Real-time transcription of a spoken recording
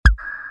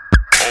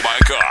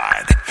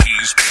God,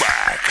 he's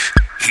back.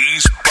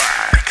 He's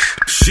back.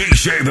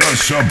 CJ the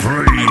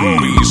Supreme.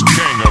 Nairobi's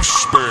king of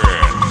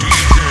spin.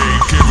 DJ,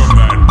 give him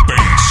that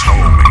bass,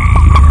 homie.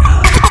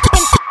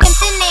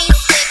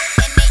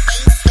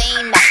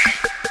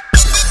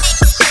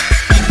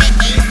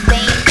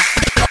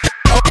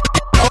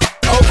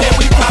 Okay,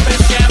 we poppin'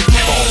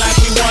 champagne like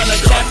we won a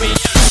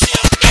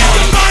championship.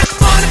 Give him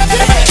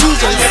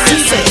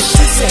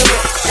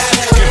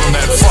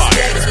that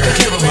fire.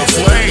 Give him the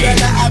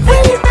flame.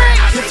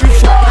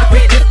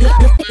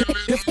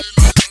 If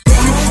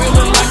you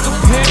feelin' like a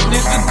pimp,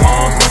 nigga, go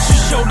on, brush your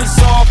shoulders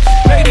off.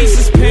 Ladies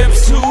is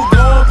pimps too, go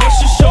on,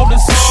 brush your shoulders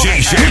off.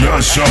 CJ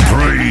the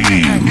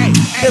Supreme.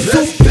 Cause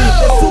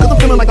I'm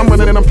feeling like I'm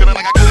running and I'm feeling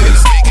like I got it.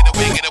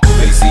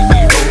 They see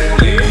me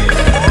rolling,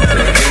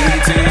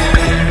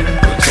 patrolling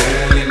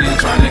and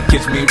trying to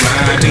catch me The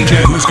riding.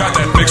 DJ who's got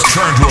that mix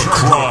turned to a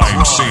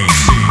crime scene.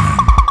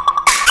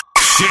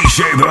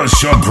 CJ the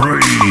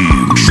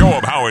Supreme. Show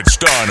him how it's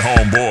done,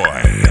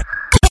 homeboy.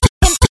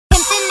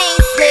 Pimpin'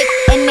 ain't slick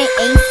and they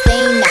ain't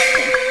saying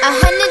nothing. 100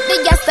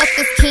 of y'all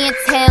suckers can't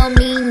tell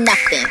me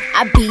nothing.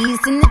 I bees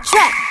in the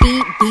trap,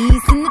 bees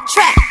in the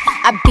trap.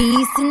 I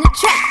bees in the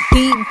trap,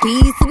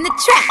 bees in the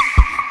trap.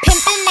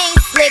 Pimpin'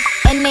 ain't slick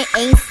and they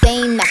ain't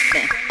saying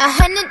nothing.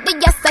 100 of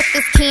y'all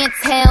suckers can't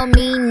tell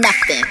me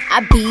nothing.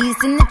 I bees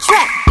in the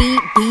trap, bees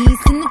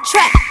in the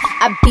trap.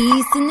 I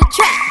bees in the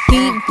trap,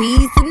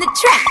 bees in the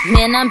trap.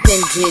 Man, I'm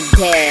been did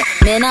that.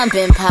 Man, I'm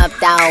been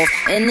popped off.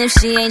 And if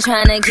she ain't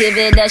tryna give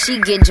it up,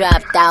 she get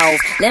dropped off.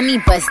 Let me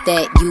bust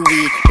that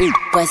UE,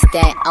 bust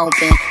that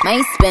open.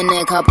 Might spend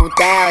a couple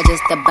thou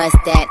just to bust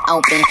that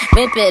open.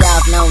 Rip it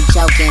off, no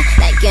joking.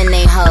 Like your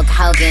name Hulk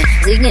Hogan.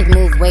 He can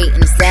move weight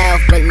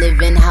himself, but live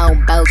in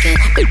Hoboken.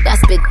 I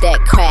spit that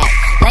crap,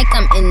 like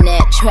I'm in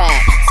that trap.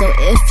 So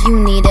if you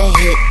need a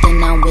hit, then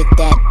I'm with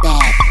that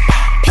bag.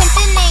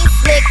 Pimpin' ain't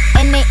slick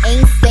and they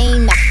ain't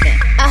saying nothing.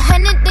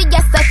 100 of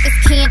y'all suckers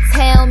can't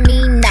tell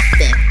me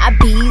nothing. I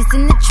bees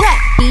in the trap,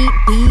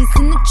 bees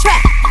in the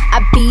trap. I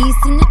bees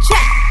in the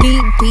trap,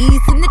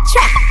 bees in the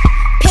trap.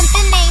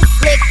 Pimpin' ain't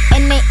slick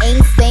and they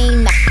ain't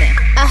saying nothing.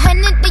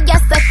 100 of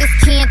y'all suckers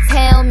can't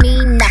tell me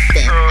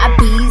nothing. I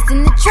bees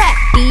in the trap,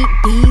 bees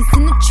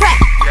in the trap.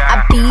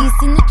 I bees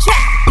in the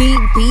trap,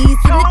 bees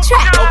in the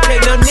trap.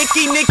 Okay, now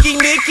Nikki,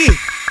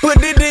 put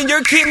it in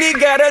your kidney.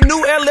 Got a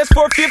new LS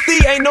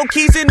 450. Ain't no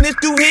keys in this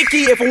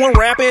doohickey. If I want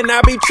rapping,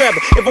 I be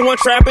trapping. If I want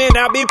trapping,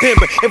 I be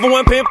pimping. If I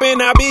want pimping,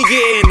 I be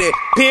getting it.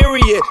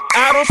 Period.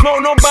 I don't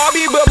smoke no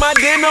Bobby, but my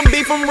denim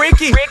be from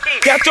Ricky.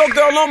 Got your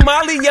girl on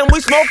Molly, and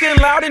we smoking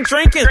loud and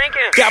drinking.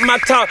 Got my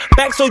top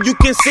back so you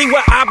can see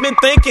what I've been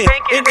thinking.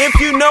 And if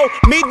you know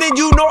me, then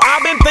you know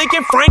I've been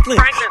thinking Franklin.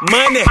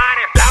 Money,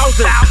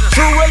 thousands,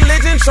 true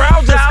religion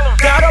trousers.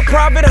 Got a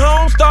private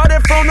home,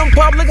 started from them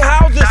public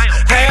houses.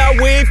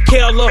 Hair weave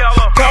killer,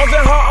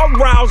 causing her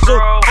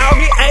arousal.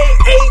 Audi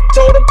A8,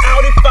 told him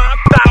Audi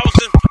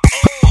 5000.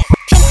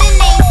 Pimpin'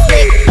 ain't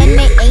slick and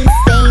they ain't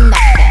saying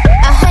nothing.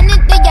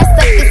 100 of y'all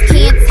suckers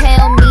can't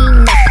tell me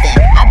nothing.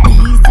 I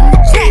bees in the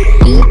trap,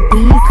 bees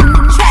in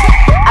the trap.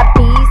 I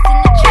bees in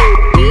the trap,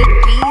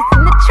 bees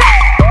in the trap.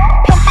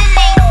 Pimpin'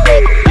 ain't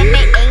slick and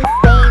they ain't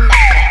saying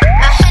nothing.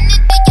 100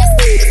 of y'all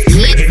suckers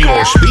can't Making your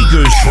tell me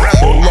speakers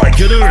tremble like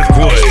an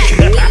earthquake.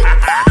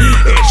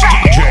 It's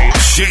DJ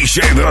CJ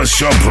the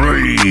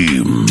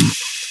Supreme.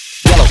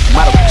 Yellow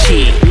model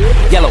kid,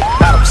 yellow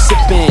bottle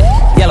sipping,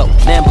 yellow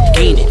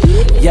Lamborghini,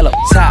 yellow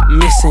top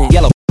missing,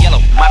 yellow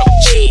model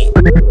kid,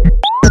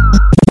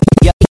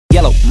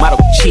 yellow model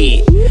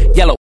kid,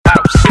 yellow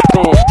bottle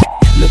sipping.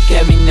 Look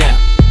at me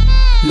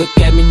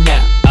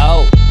now,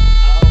 oh,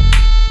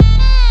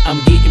 I'm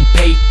getting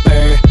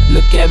paper.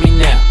 Look at me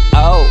now,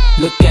 oh,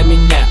 look at me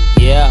now,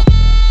 yeah.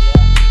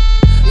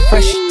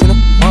 Fresh to the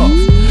off.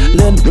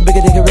 Little nigga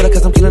bigger than gorilla,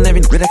 cause I'm killing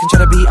every nigga that can try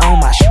to be on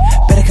my shit.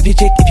 Better cuff your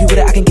chick if you with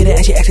it, I can get it.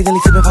 And she accidentally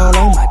slip and fall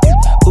on my dude.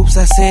 Oops,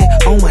 I said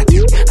on my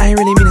dude. I ain't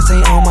really mean to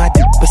say on my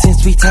dude, but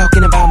since we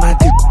talking about my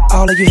dude,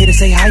 all of you here to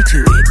say hi to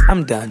it.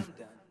 I'm done.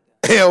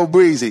 Hell,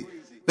 Breezy.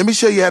 Let me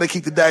show you how to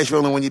keep the dice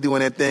rolling when you're doing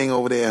that thing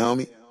over there,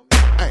 homie.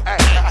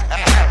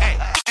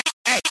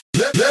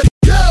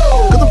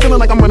 Cause I'm feeling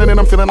like I'm running and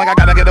I'm feeling like I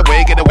gotta get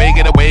away.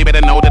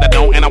 Better know that I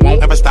don't and I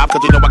won't ever stop,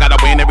 cause you know I gotta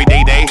win every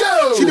day.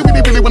 See the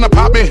really wanna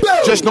pop me.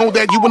 Just know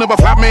that you will never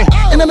flop me.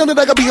 And I know that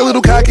I gotta be a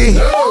little cocky.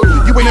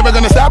 You ain't never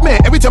gonna stop me.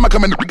 Every time I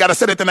come in, I gotta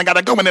set it, then I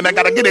gotta go in, then I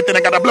gotta get it, then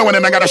I gotta blow it,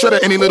 and I gotta shut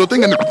it. Any little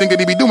thing and think that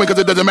he be doing, cause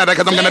it doesn't matter,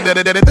 cause I'm gonna dead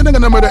it. Then I'm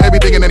gonna murder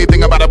everything and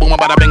anything about a boom,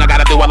 about a bing. I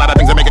gotta do a lot of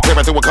things to make it clear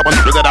to a couple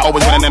niggas that I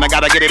always win, and then I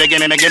gotta get it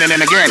again and again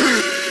and again.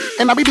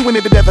 And I be doing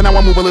it to death, and now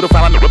I move a little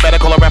foul. I better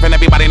call a rap, and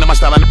everybody know my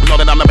style. I know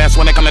that I'm the best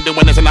when it come to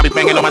doing this, and I be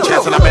banging on my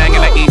chest, and I bang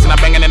in the east, and I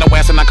banging in the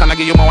west, and I kinda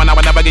give you more, and I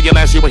would never give you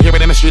less. You will hear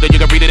it in the street, or you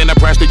can read it in the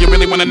press. Do you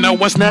really wanna know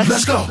what's next?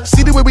 Let's go.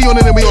 See the way we on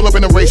it, and we all up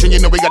in the race, and you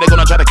know we gotta go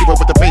and try to keep up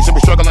with the pace, and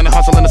we struggling and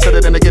hustling to set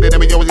it and to get it, and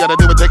we always gotta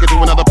do it, take it to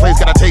another place,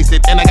 gotta taste it,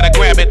 and I gotta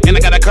grab it, and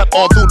I gotta cut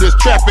all through this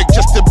traffic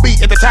just to be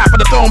at the top of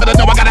the throne, but I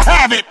know I gotta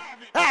have it.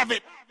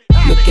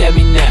 Look at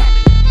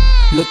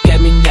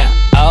me now,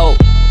 oh,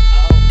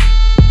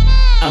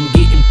 I'm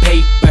getting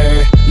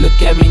paper.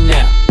 look at me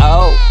now.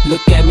 Oh,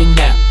 look at me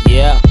now.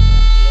 Yeah.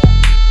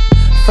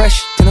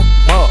 Fresh to the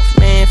off,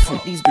 man, from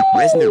these big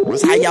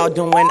residents. How y'all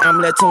doing? I'm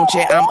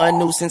Latunche, I'm a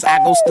nuisance. I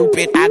go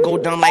stupid, I go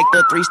dumb like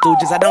the Three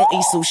Stooges. I don't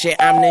eat sushi,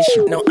 I'm this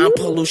shit. No, I'm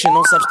pollution,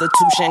 no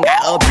substitution.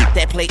 Got a beat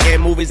that play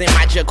in movies in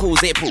my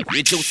jacuzzi. Poop,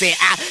 you juicy.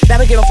 I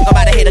never give a fuck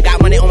about a hater.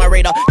 Got money on my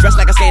radar, dressed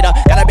like a skater.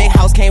 Got a big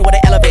house, came with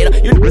an elevator.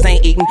 You niggas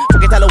ain't eating,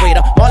 forget tell a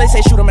waiter. Marley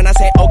say shoot him and I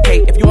say okay.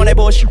 If you want that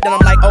bullshit, then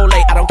I'm like, oh,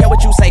 late. I don't care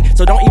what you say,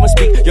 so don't even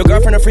speak. Your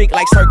girlfriend a freak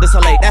like Cirque du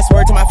Soleil. That's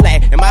word to my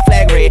flag, and my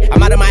flag red.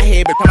 I'm out of my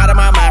head, but I'm out of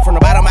my mind. From the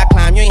bottom I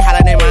climb, you ain't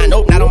hotter than mine.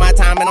 Nope, not on my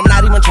time, and I'm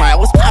not even trying.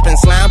 What's poppin',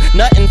 slime?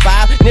 Nothing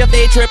 5. And if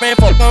they trippin',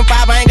 fuck on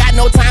 5. I ain't got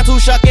no time to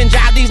shuck and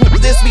jive. These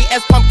niggas this sweet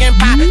as pumpkin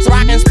pie. So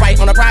rockin' Sprite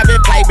on a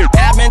private flight. But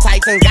I've been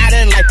tight since got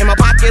in life. And my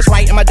pocket's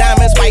right, and my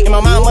diamonds white, and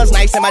my mama's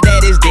nice, and my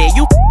dad is dead.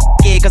 You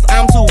yeah, cause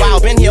I'm too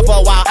wild. Been here for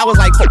a while. I was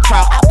like, fuck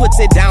trial. I puts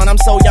it down. I'm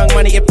so young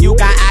money. If you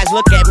got eyes,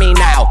 look at me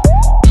now.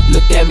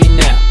 Look at me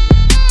now.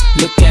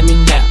 Look at me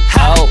now.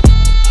 Oh,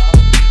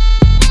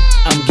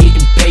 I'm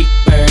getting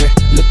paper.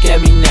 Look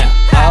at me now.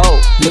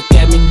 Oh, look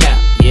at me now.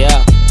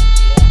 Yeah.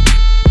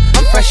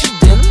 I'm fresher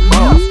than a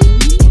moth.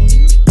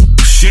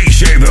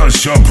 Shay the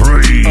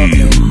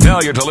Supreme.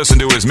 Failure to listen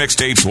to his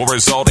mixtapes will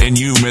result in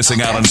you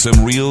missing out on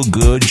some real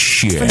good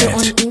shit. Follow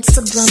on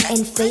Instagram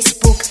and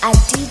Facebook at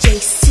DJ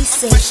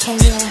Cisse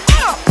Kenya.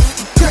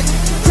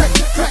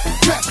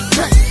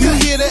 You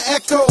hear the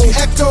echo,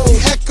 echo,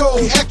 echo,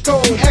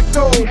 echo,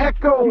 echo,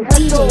 echo,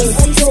 DJ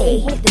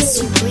Cisse, the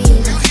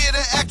Supreme. You hear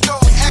the echo,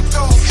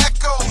 echo,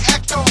 echo,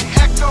 echo,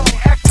 echo,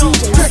 echo.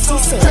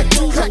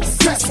 DJ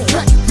Cisse.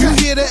 You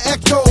hear the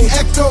echo,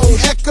 echo,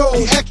 echo,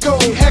 echo,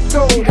 echo,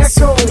 echo,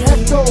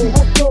 echo,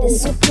 echo. The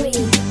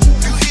Supreme.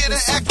 You hear the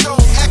echo,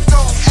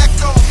 echo,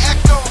 echo,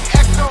 echo,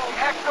 echo,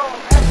 echo,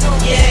 echo.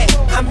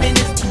 Yeah, I'm in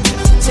this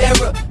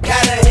terror.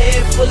 Got a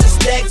head full of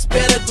stacks.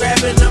 Better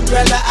grab an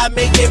umbrella. I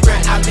make it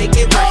right. I make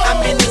it right.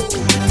 I'm in this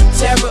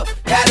terror.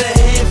 Got a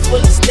head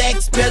full of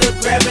stacks. Better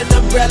grab an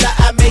umbrella.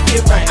 I make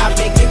it right. I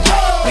make it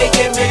right. Make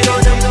it rain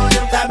on them.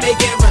 I make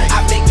it right.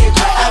 I make it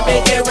right. I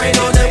make it rain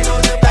on them.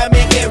 I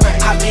make it right.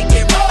 I make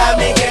it right. I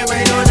make it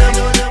rain on them.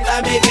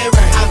 I make it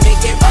right. I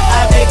make it right.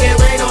 I make it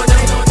rain on them.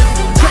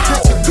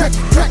 Crack, crack,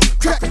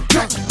 crack,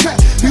 crack, crack.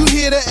 You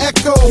hear the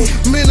echo?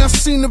 Man, I've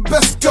seen the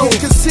best go.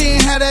 Cause he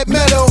ain't had that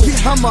metal.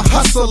 I'm a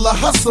hustler,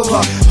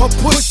 a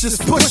pusher's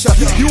pusher.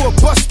 You a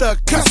buster,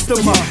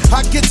 customer.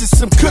 I get you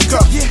some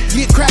cooker.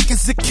 Get crack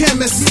as a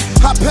chemist.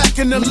 I pack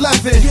an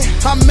 11.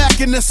 I'm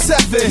macking a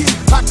 7.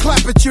 I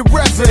clap at your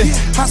revving.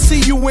 I see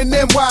you in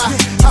NY.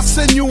 I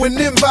send you an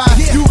invite.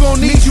 You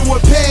gon' need you a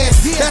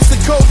pass. That's the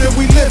code that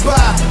we live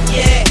by.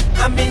 Yeah,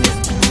 I'm in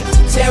this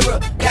terror.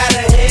 Got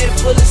a head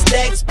full of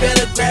stacks.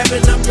 Better grab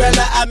an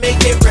umbrella. I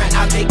make it right.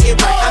 I make it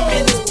right. I'm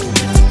in this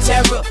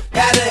terror.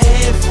 Got a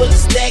head full of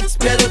stacks.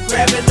 Better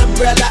grab an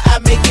umbrella. I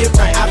make it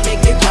right. I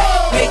make it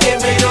right. Make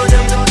it rain on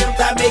them.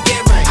 I make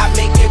it right. I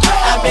make it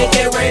right. I make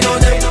it rain on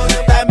them.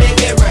 I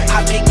make it right.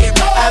 I make it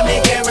right. I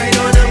make it rain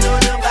on them.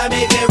 I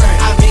make it right.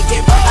 I make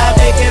it right. I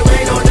make it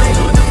rain on them.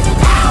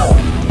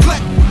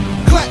 Clap,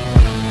 clap,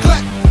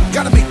 clap.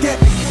 Gotta make that.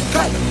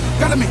 Clap,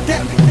 gotta make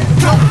that.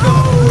 Clap,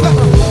 clap,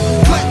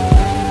 clap,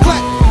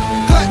 clap,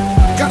 clap.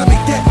 Gotta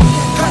make that.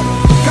 Clap,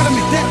 gotta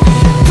make that.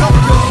 Clap,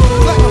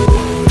 clap,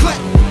 clap,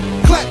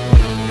 clap,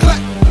 clap.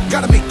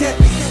 Gotta make that.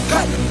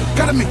 Clap,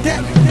 gotta make that.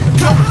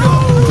 Clap,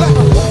 clap,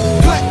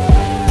 clap,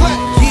 clap.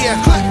 Yeah,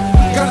 clap.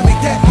 Gotta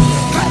make that.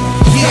 Clap,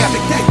 yeah,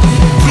 make that.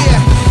 Yeah,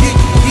 yeah,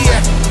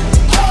 yeah.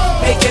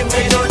 Make it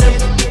rain on them.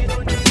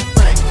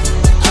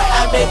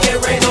 I make it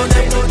rain on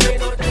them.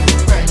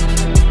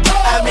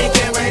 I make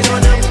it rain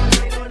on them.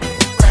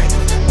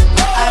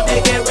 I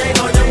make it rain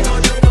on them.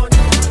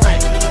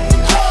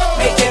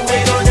 Make it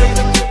rain on them.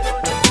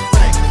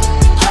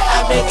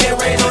 I make it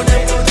rain on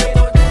them.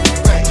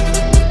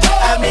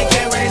 I make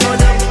it rain on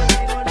them.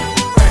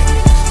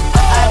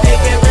 I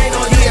make it rain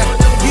on them.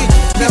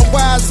 Yeah. Now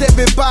why's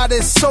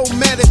everybody so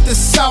mad at the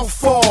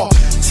Southpaw?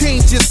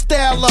 Change your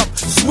style up,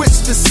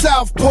 switch to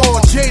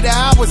Southpaw. Jada,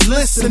 I was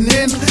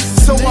listening,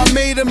 so I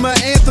made him an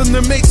anthem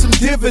to make some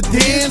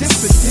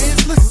dividends.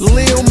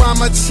 Lil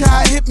Mama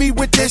Chai hit me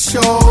with that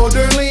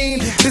shoulder lean.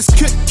 This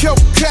could kill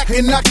crack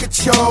and I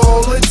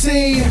control a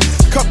team.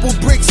 Couple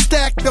bricks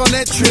stacked on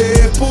that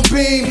triple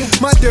beam.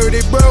 My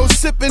dirty bro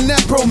sipping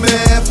that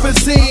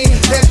promethazine.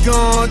 That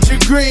ganja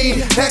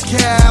green, that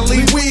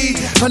Cali weed.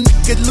 A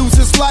nigga lose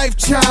his life,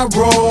 try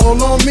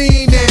roll on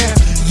me now.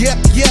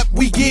 Yep,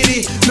 we get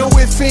it. No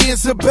ifs,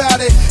 ands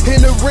about it.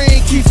 And the rain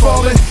keep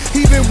falling,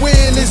 even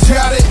when it's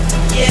droughted.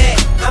 Yeah,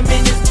 I'm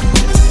in this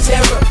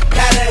terror.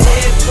 Got a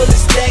head full of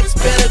stacks.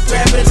 Better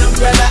grab an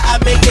umbrella. I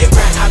make it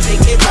right. I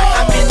make it right.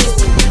 I'm in this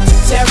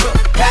terror.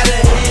 Got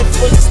a head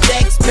full of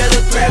stacks.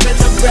 Better grab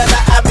an umbrella.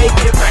 I make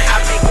it right.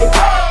 I make it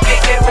right.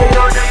 Make it rain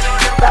on them.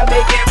 I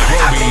make it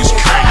right. I make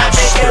it right. I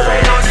make it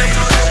rain on them.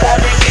 I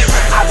make it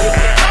right. I make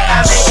it right.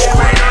 I make it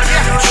rain on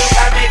them.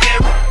 I make it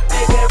right.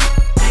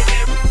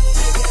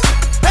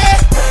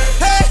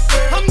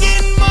 I'm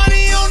getting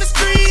money on the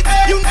street.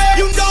 You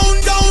don't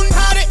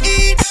how to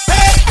eat.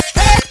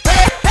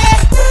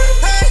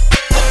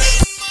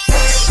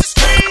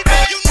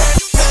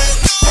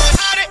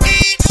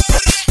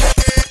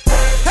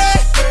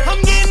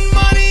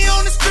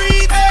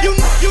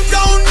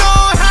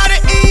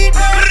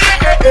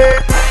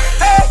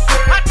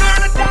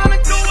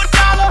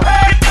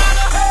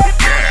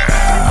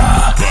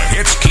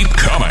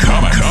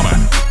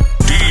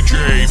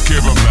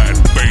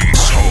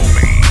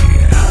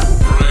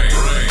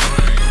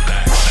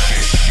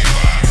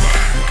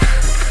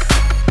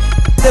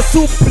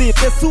 Supreme,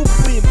 the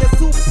Supreme, the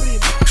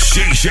Supreme.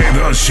 DJ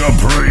the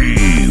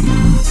Supreme.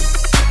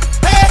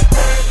 Hey,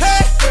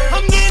 hey,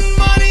 I'm getting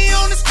money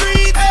on the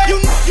street. You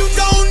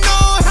don't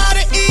know how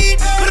to eat.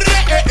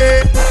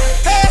 Hey,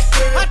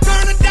 I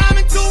turn a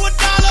dime into $1.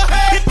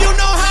 If you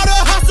know how to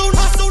hustle,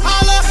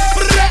 holla.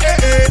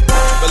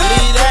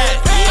 Believe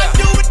that. I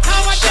do it how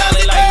I do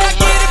it. I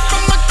get it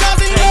from my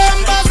cousin.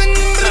 I'm buzzing.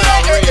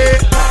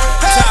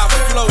 Top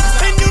flow.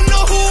 And you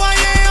know who I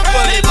am.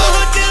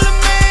 Neighborhood dealer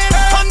man.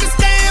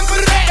 Understand.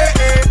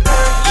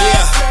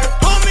 Yeah.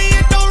 Homie,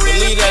 it don't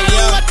really Believe that, matter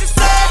young. what you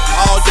say.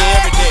 All day,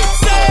 every day.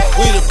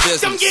 We the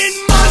business. I'm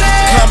getting money.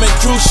 Coming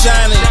through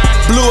shining.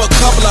 Blew a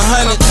couple of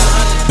hundreds.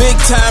 Big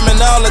time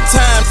and all the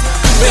time.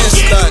 Been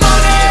stunned.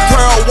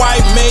 Pearl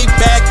white made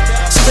back.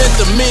 Spent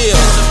the meal.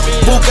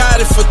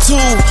 Bugatti for 2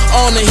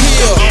 on the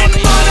hill.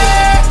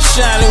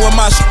 Shining with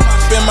my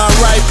in my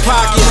right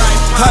pocket.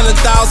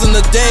 100,000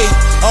 a day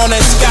on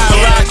that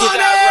skyrocket.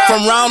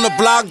 From round the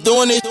block,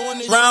 doing it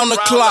round the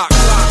clock.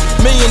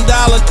 $1 million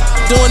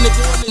doing it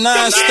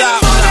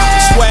non-stop.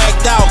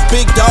 Swagged out,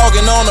 big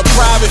dogging on a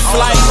private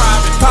flight.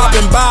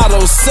 Popping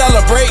bottles,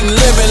 celebrating,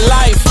 living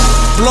life.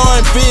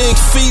 Blowing big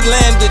feet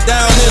landed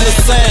down in the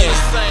sand.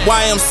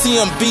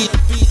 YMCMB,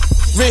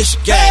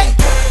 rich gang.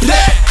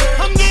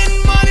 I'm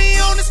getting money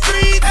on the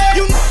street.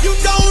 You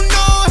don't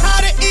know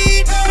how to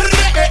eat.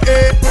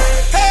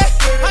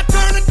 I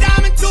turn a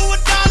dime into $1.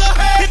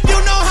 If you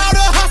know how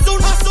to hustle,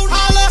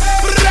 holla.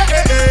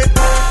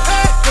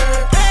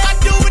 I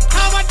do it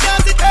how I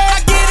does it. I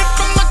get it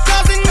from my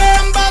cousin.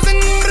 I'm buzzing.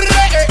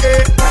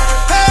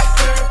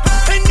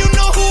 And you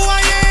know who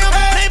I am.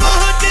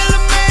 Neighborhood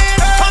dealer man.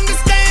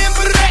 Understand.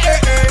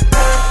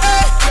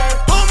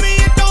 Homie,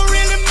 it don't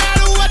really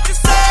matter what you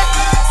say.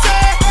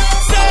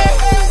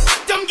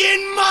 I'm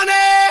getting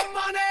money.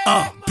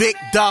 Big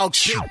dog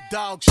shit.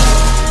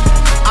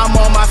 I'm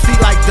on my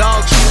feet like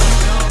dog shit.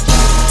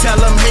 Tell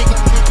them hating,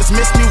 just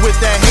miss me with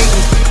that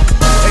hating.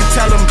 And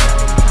tell them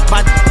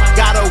my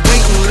got a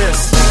waiting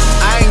list.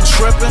 I ain't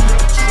tripping,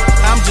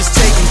 I'm just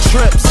taking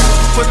trips.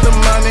 Put the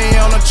money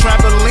on a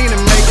trampoline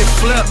and make it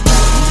flip.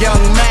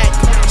 Young Mac,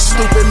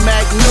 stupid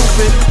Mac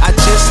Newpid. I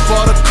just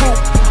bought a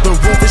coupe, the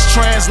roof is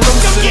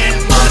translucent.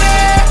 Getting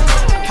money.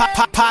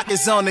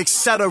 Pockets on,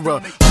 etc.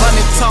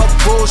 Money talk,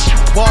 bullshit,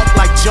 walk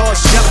like George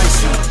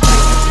Jefferson.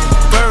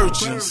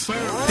 Virgins,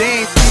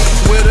 they ain't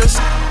with us.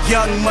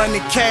 Young money,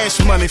 cash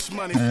money.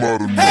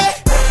 Hey,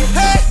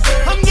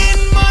 I'm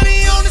getting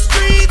money on the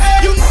street.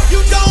 You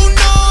don't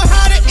know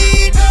how to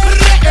eat. I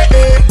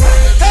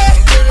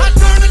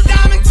turn a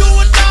dime into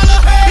 $1.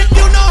 If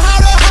you know how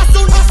to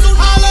hustle,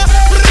 holla.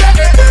 I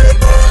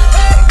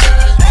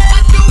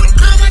do it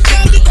how I do it. I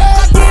get it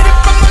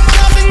from my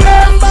cousin.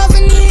 I'm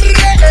buzzing.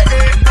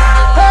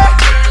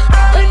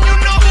 And you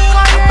know who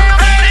I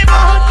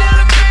am.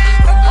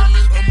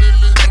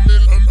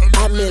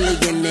 A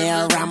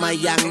millionaire, I'm a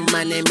young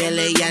money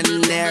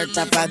millionaire,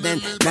 tougher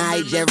than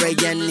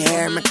Nigerian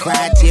hair. My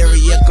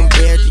criteria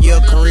compared to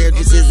your career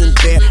just isn't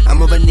fair.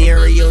 I'm a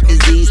venereal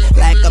disease,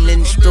 like a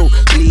menstrual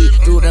bleed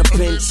through the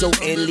pencil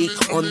and leak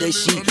on the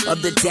sheet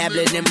of the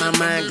tablet in my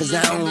mind. Cause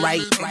I don't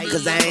write,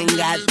 cause I ain't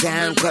got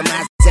time. Cause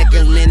my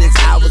seconds, minutes,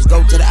 hours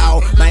go to the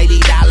almighty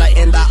dollar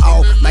and the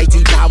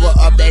almighty power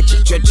of that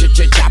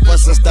chopper.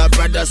 Sister,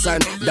 brother,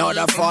 son,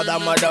 daughter, father,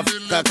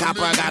 motherfucker,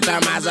 copper. Got the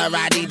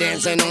Maserati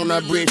dancing on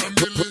the bridge.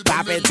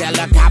 Pop it, tell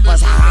the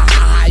coppers, ha ha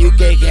ha. You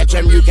can't catch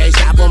them, you can't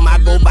stop them. I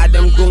go by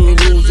them goon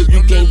rules. If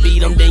you can't beat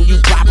them, then you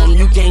pop them.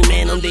 You can't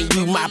man them, then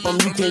you mop them.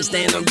 You can't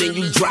stand them, then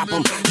you drop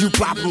them. You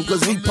pop them,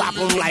 cause we pop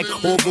them like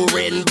over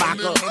red and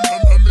vodka.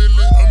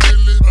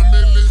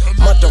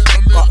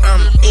 Motherfucker,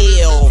 I'm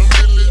ill.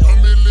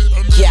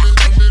 Yeah.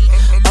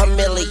 A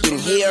million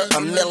here,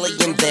 a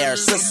million there.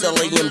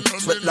 Sicilian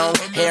bitch with long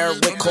hair,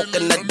 with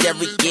coconut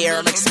every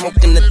year, like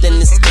smoking the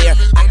thinnest air.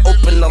 I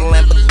open the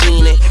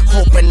Lamborghini,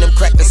 hoping them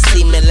crackers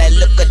see me. Like,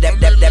 look at that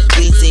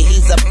beastie.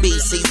 He's a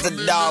beast, he's a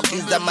dog,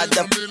 he's a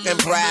motherfucking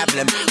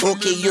problem.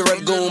 Okay, you're a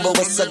goon, but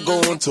what's a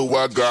goon to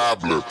a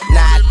goblin?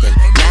 Nothing.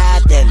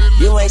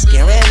 You ain't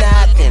scaring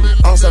nothing.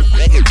 On some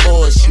fucking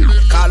bullshit.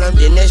 Call him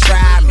Dennis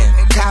Rodman.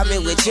 Call me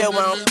what you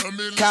want.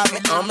 Call me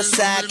on my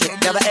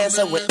sidekick. Never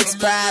answer when it's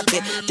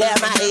private.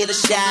 Damn, I hate a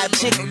shy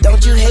chick.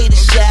 Don't you hate a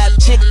shy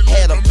chick?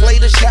 Had a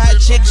plate of shy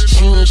chicks.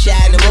 She ain't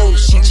shy no more.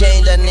 She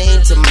changed her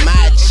name to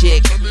my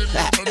chick.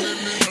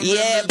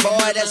 Yeah,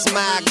 boy, that's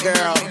my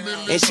girl.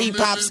 And she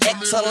pops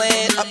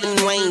excellent up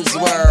in Wayne's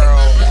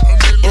World.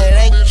 And it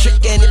ain't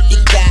trickin' if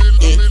you got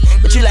it.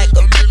 But you like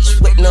a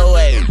bitch with no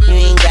way. You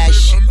ain't got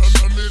shit.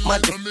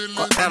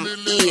 Motherfucker, I'm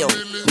ill,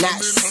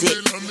 not sick.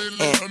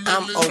 And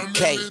I'm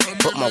okay,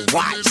 but my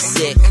watch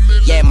sick.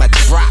 Yeah, my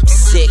drop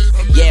sick.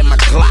 Yeah, my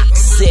Glock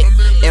sick.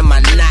 And my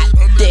knot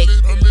thick.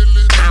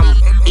 I'm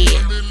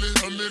ill.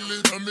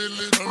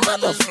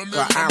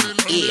 Motherfucker, I'm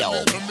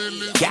ill.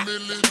 Yeah.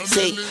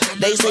 See,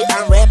 they say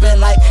I'm rapping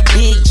like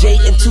Big J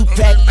and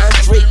Tupac,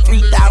 Andre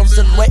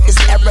 3000. Where is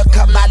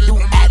Erica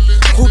Badu at?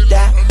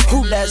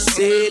 Who that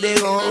said they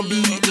gon'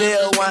 beat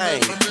Lil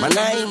Wayne? My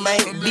name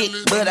ain't big,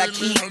 but I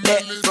keep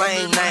that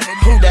flame name.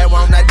 Who that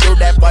wanna do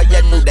that, boy?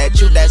 You knew that,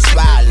 you that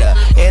swallow.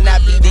 And I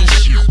be this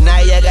shit, now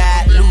you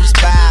got loose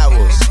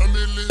powers.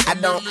 I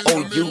don't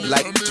owe you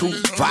like 2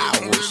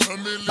 hours,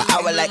 but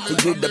I would like for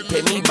you to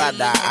pay me by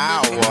the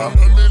hour.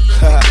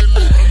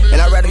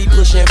 And I'd rather be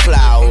pushing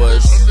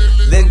flowers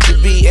than to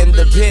be in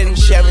the pen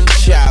sharing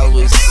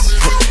showers.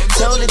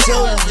 Tony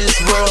told us this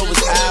world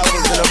was ours,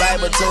 and the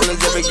Bible told us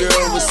every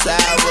girl was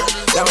sour.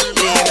 Don't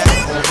think that.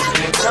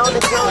 Tony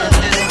told us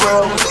this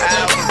world was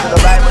ours, and the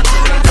Bible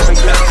told us every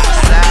girl was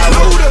sour.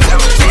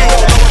 Don't think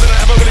that.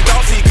 I ever really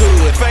thought he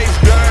could. Face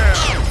down.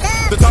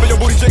 The top of your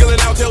booty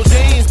jiggling out your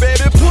jeans,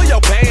 baby. Pull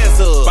your pants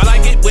up. I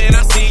like it when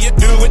I see you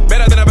do it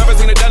better than I've ever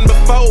seen it done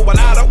before. A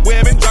lot of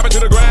women drop it to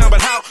the ground, but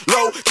how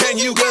low can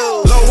you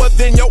go? Lower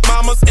than your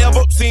mama's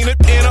ever seen it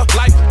in a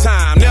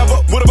lifetime.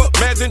 Never would have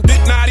imagined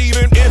it, not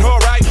even in her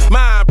right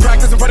mind.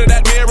 Practice in front of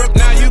that mirror,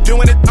 now you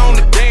doing it on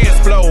the dance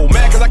floor.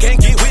 Mad cause I can't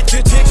get with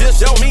your chick,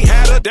 just show me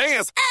how to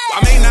dance.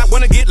 I may not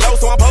wanna get low,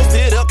 so I'm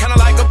posted up, kinda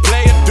like a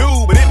player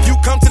dude. But if you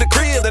come to the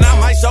crib, then I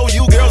might show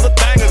you girls a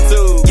thing or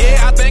two.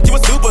 Yeah, I think you a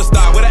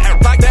superstar. With an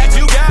act like that,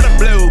 you gotta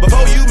blow.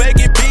 Before you make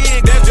it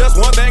big, there's just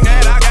one thing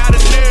that I gotta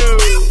do.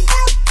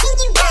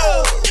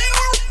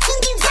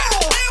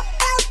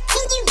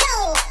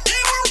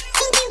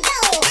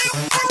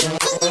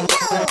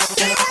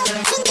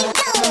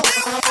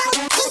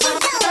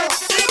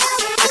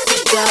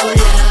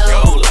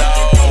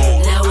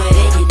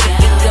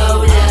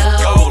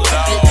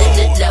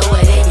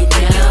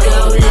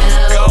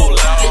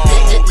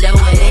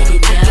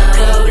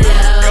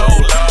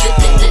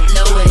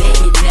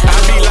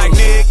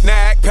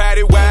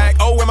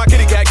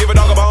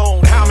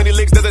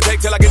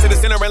 Till I get to the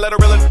center and let her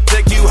really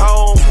take you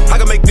home. I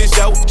can make this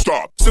show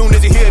stop soon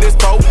as you hear this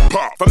pop.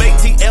 From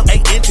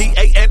ATLANTA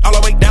and all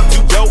the way down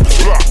to yo.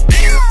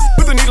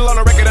 Put the needle on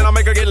the record and I'll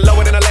make her get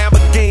lower than a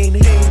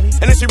Lamborghini.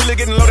 And then she really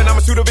getting loaded,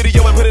 I'ma shoot a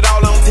video and put it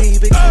all on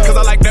TV. Cause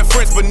I like that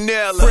French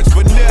vanilla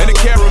and the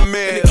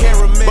caramel.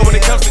 But when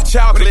it comes to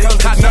chocolate,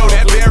 I know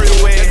that very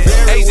well.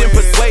 Asian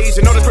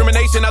persuasion, no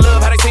discrimination. I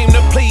love how they seem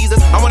to please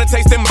us. I wanna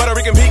taste them Puerto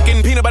Rican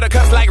pecan peanut butter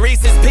cups like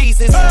Reese's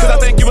Pieces. Cause I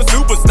think you a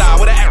superstar.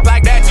 With an act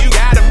like that, you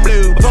gotta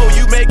blue. Before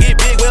you make it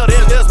big, well,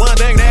 there's just one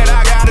thing that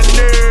I gotta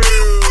do.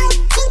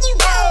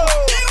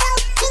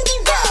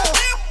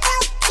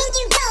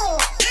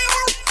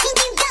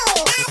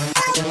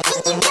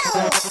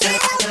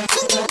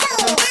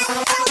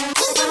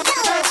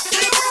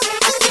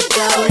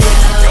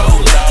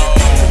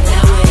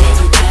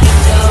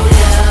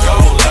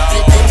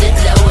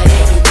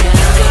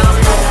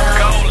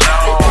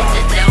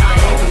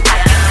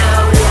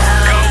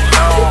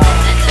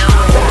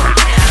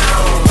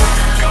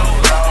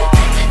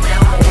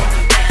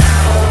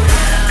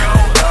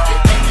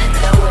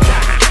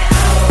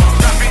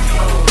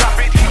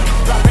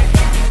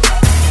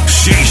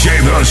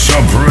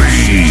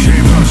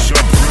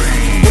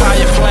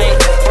 Fire flame,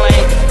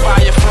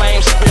 fire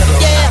flame, spitter.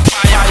 Yeah.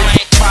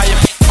 Fire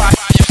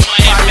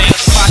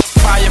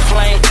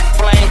flame,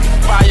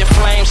 fire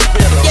flame,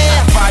 spitter.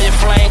 Yeah. Fire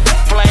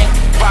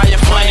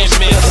flame,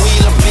 spitter. We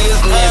the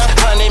business,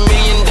 $100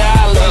 million.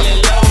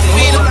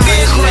 We the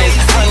business,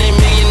 $100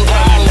 million.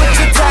 What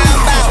you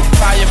talking about?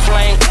 Fire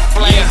flame,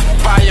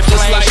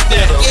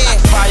 spitter. Yeah.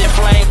 Fire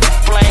flame,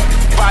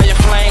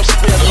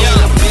 spitter. We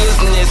the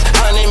business,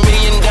 $100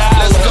 million.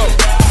 Let's go.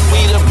 We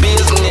the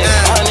business,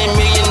 $100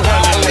 million.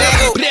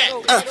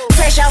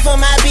 Fresh off of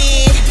my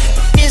bed,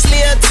 it's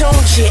Lil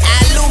Tunchi. I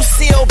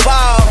Lucille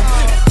Ball,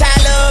 I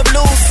love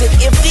Lucid.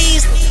 If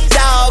these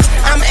dogs,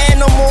 I'm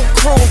animal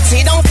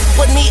cruelty. Don't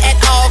with me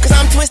at all, cause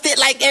I'm twisted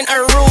like an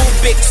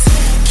Rubik's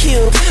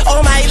Cube.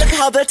 Oh my, look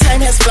how the time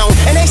has flown.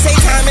 And they say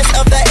time is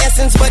of the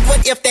essence, but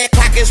what if that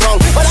clock is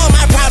wrong? But all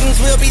my problems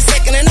will be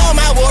second and all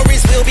my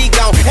worries will be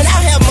gone. And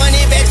I'll have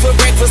money bags for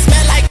breakfast,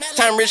 smell like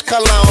time-rich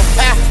cologne.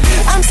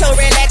 I'm so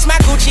relaxed, my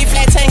Gucci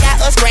flats ain't got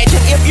a scratch.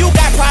 And if you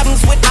got problems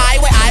with I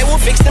will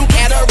fix them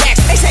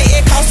cataracts. They say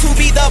it costs to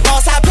be the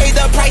boss, I pay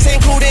the price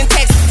including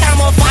tax.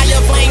 I'm a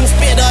fire flame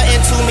spitter,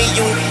 and to me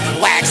you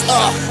wax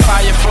up.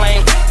 Fire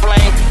flame,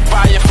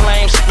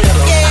 spitter.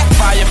 Yeah.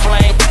 Fire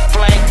flame,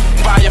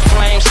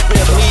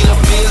 spitter. We the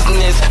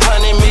business,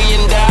 $100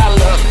 million.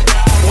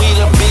 We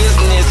the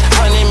business,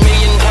 $100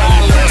 million.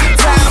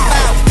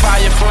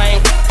 Fire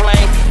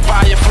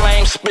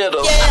flame,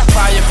 spitter. Yeah.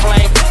 Fire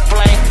flame,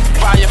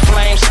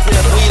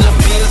 spitter. We the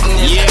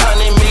business,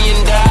 $100 million.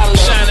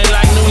 Shining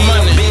like new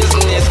money.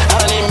 Business,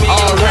 $100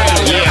 million.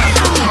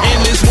 Yeah. In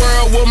this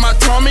world with my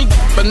Tommy,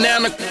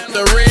 banana,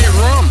 the red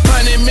rum.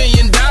 $100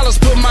 million,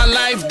 put my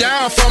life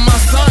down for my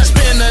son.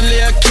 Spend a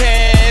little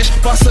cash,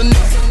 bust a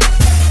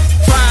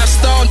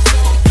 5-star,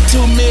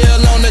 2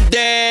 mil on the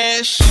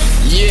dash.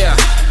 Yeah.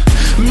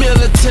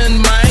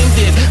 Militant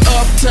minded,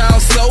 uptown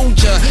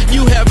soldier.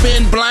 You have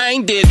been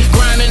blinded,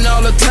 grinding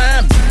all the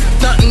time.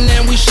 Nothing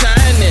and we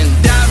shining,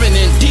 diving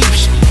in deep.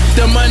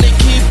 The money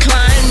keep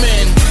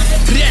climbing.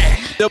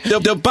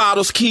 The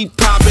bottles keep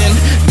popping.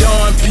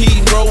 Dawn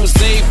P, Rose,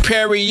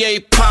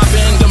 Perrier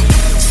popping.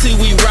 see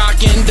we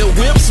rockin', the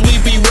whips we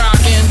be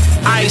rockin'.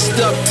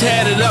 Iced up,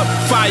 tatted up,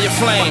 fire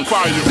flame.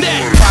 Fire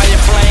flame,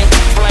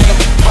 flame,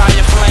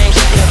 fire flame,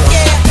 spitter.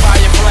 Yeah.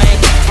 Fire flame,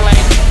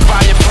 flame,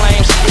 fire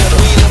flame, spitter.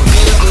 We the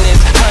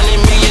business,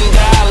 $100 million.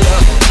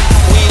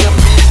 We the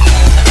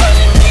business,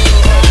 $100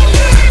 million.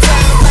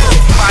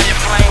 Fire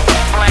flame,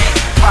 flame,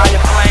 fire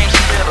flame,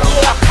 spitter.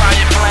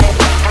 Fire flame,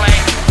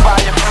 flame,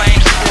 fire flame,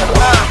 spitter.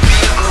 We the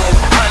business,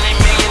 $100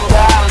 million.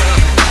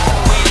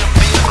 We the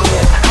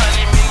business,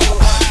 $100 million.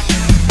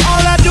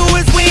 All I do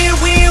is win,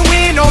 win,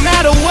 win, no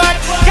matter what.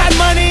 Got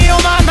money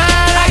on my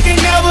mind, I can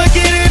never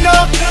get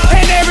enough.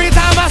 And every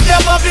time I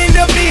step up in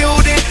the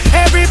building,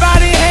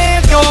 everybody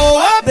hands go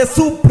up. The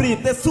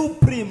supreme, the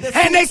supreme, the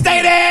supreme. And they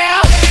stay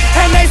there,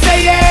 and they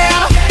say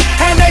yeah,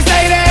 and they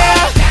stay there.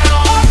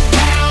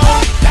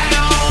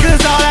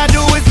 Cause all I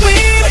do is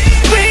win,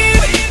 win,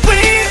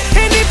 win.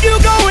 And if you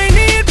going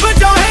in, put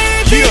your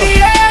hands in the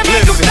air,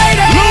 make them stay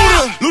there.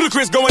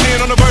 Ludacris going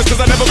in on the verse,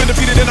 cause I never been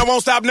defeated and I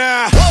won't stop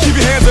now. Keep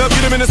your hands up,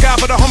 get them in the sky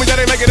for the homies that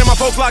ain't making it, my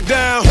folks locked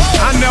down.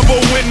 I never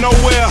went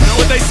nowhere,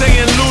 but they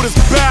saying Luda's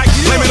back.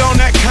 Blame it on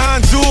that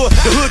contour,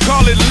 the hood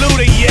call it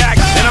Luda-yak.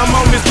 And I'm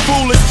on this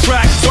foolish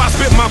track, so I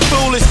spit my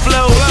foolish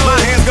flow. My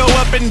hands go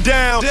up and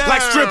down,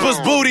 like strippers'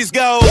 booties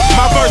go.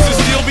 My verses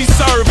still be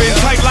serving,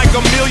 tight like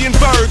a million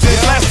virgins.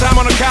 Last time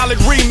on a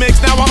college remix,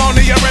 now I'm on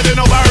the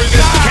original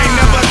version. Can't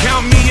never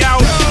count me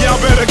out,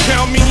 y'all better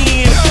count me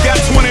in. Got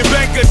 20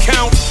 bank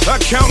accounts,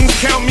 accountants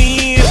count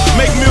me in.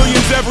 Make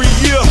millions every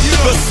year,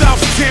 the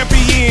South's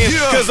champion.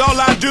 Cause all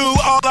I do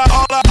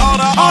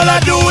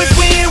is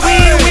win,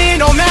 win, win,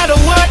 no matter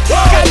what.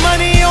 Got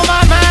money on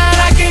my mind,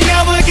 I can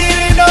never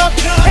get enough.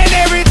 And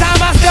every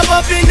time I step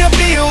up in the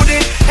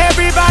building,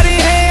 everybody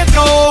hands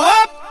go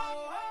up.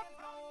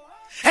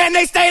 And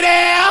they stay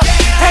there,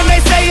 and they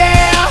say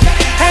yeah,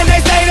 and they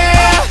stay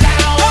there.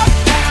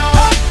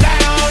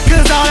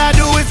 Cause all I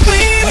do is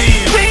win,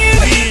 win,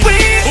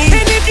 win.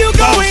 And if you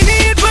going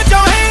in, put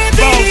your hands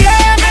in the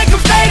air, make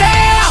them stay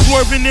there.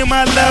 Swerving in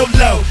my low,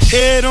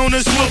 head on a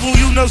swivel,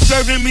 you know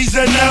serving me's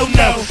a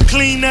no-no.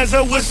 Clean as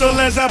a whistle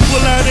as I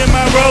pull out in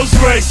my Rolls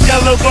Royce.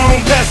 Yellow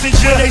bone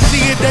passenger, they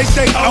see it, they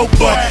say, oh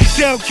boy.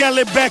 Tell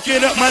Cali, back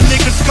it up, my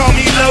niggas call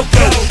me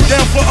loco.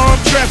 Down for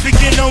armed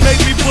trafficking, don't make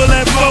me pull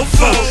that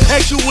fofo.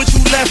 Ask you what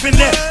you laughing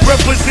at,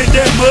 represent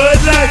that mud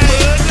life.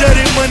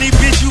 Dirty money,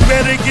 bitch, you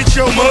better get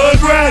your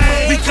mud right.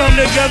 We come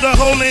together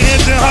holding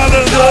hands and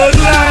holler hood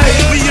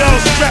life. We all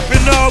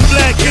strapping all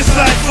black, it's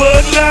like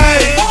Bud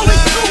Light.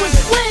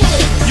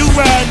 You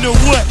riding or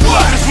what?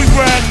 Cause we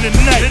riding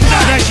tonight.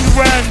 Now you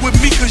riding with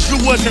me cause you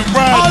wasn't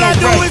riding. All I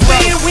do is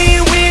win, win,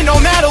 win, no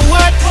matter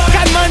what.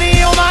 Got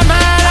money on my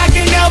mind, I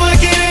can never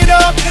get it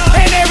up.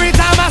 And every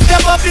time I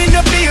step up in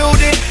the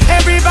building,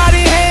 everybody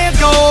hands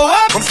go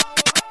up.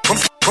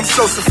 I'm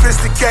so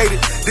sophisticated.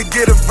 To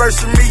get a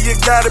verse from me, you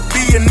gotta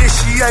be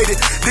initiated.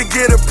 To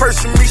get a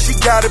person me, she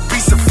gotta be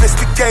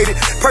sophisticated.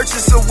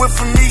 Purchase a whip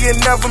from me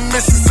and never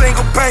miss a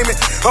single payment.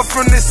 I'm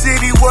from the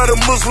city where the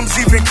Muslims,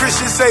 even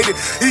Christians hate it.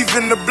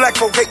 Even the black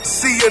folk hate to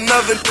see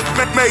another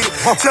made it.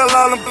 Tell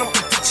all them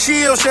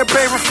chill,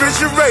 champagne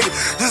refrigerated.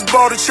 Just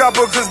bought a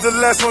chopper cause the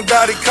last one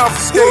got it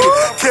confiscated.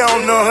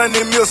 Counting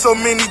 100 mil so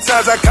many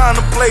times I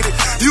contemplated.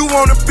 You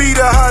wanna be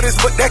the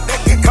hottest, but that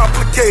get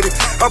complicated.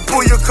 I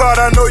pull your card,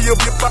 I know you'll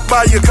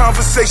by your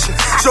conversation.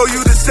 Show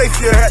you the safe,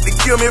 you had to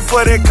kill me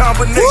for that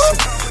combination.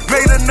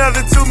 Made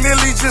another 2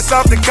 million just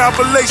off the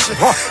compilation.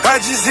 I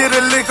just hit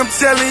a lick, I'm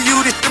telling you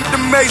this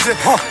amazing.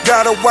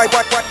 Got a white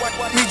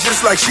me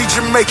just like she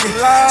Jamaican.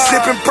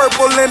 Sipping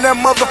purple in that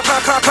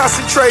motherfucker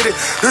concentrated.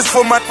 This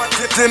for my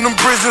in them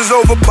prisons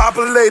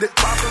overpopulated.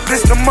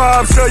 This the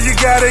mob, so you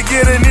gotta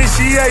get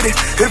initiated.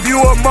 If you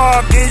a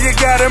mob, then you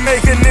gotta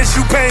make an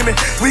issue payment.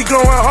 We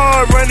going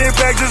hard, running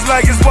back just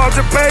like it's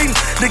Walter Payton.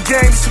 The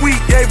game sweet,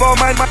 gave all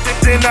my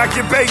in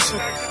occupation.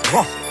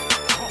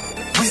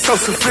 We so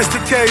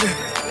sophisticated.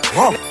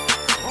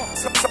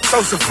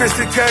 So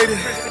sophisticated.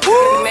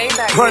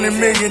 100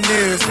 million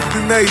years,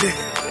 we made it.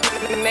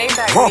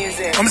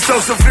 I'm so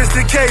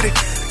sophisticated.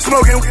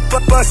 Smoking,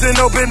 busting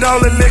open all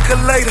the liquor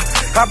later.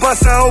 I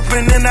bust her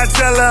open and I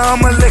tell her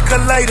I'm a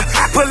liquor later.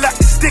 Pull out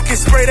the stick and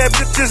spray that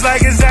bitch just like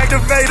it's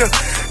activator.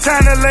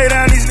 Time to lay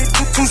down these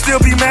niggas who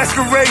still be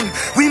masquerading.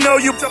 We know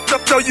you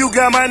so you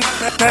got my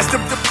master.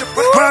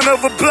 Round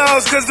of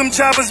applause cause them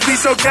choppers be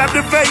so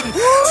captivating.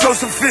 So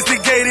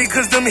sophisticated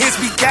cause them hits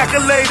be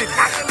calculated.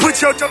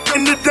 Put your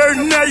in the dirt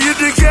and now you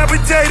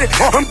decapitated.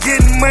 I'm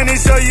getting money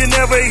so you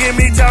never hear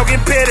me talking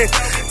petty.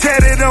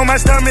 Tatted on my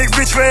stomach,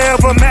 rich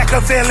forever,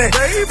 Machiavelli.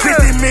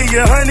 50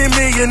 million, 100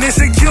 million, it's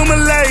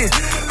accumulating.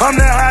 I'm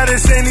the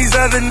hottest and these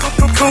other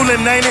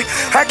coolin', ain't it?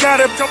 I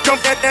got a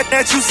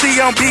that you see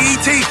on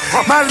BET.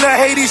 My little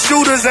Haiti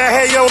shooters are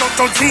hey yo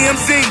on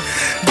TMZ.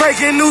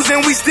 Breaking news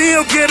and we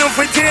still get them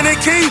for 10 a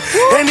key.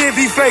 And if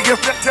he faking,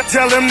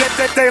 tell him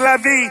that they la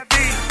vie.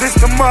 This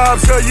the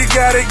mob, so you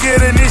gotta get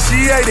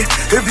initiated.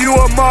 If you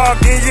a mob,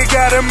 then you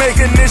gotta make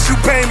an issue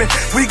payment.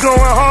 We going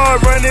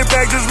hard, running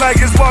back just like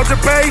it's Walter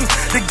Payton.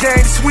 The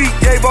game sweet,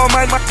 gave all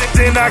my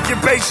in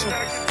occupation.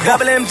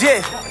 Double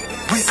MJ,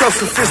 We so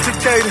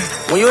sophisticated.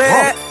 When you hear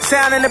that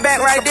sound in the back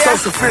right there,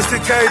 So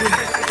sophisticated.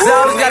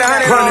 Zola's got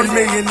 100 on it.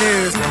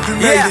 millionaires. You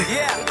made it.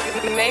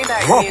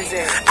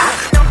 Music.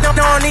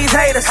 On these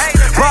haters,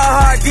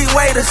 ball hard, deep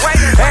waiters.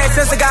 Ever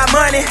since I got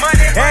money,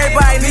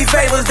 everybody need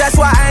favors. That's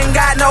why I ain't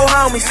got no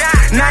homies,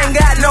 and I ain't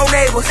got no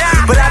neighbors.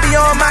 But I be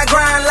on my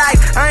grind like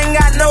I ain't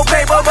got no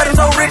paper, but I'm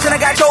so rich and I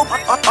got your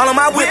all on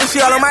my whip and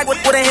shit, all on my with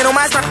a hand on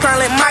my trying to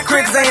let my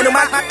crib handle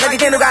my like a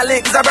candle got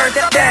lit cause I burnt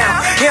that down.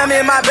 Yeah, I'm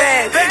in my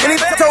bag, and he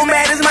so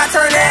mad it's my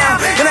turn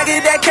now, and I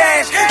get that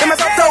cash, and my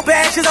so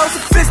bad, she's so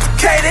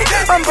sophisticated.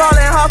 I'm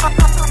ballin' hard.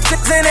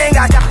 And ain't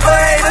got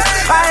haters.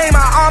 I aim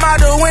my arm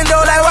out the window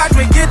like watch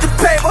me get the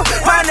paper.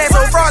 My neck so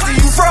frosty,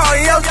 you fraud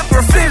in your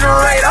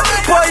refrigerator.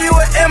 Boy, you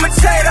an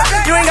imitator.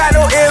 You ain't got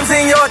no M's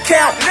in your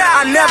account.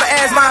 I never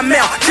ask my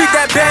amount. Treat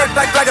that bag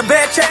like a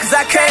bad check, cause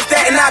I cash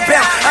that and I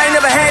bounce. I ain't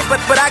never had,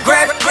 but I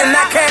grab it and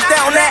I cash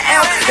that on that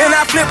ounce. And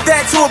I flip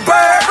that to a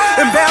bird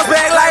and bounce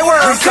back like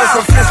words. We so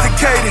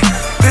sophisticated.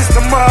 This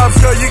the mob,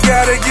 so you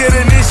gotta get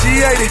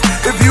initiated.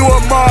 If you a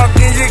mob,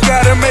 then you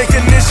gotta make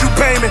initial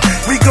payment.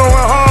 We going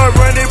hard,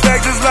 run it back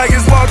just like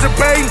it's Walter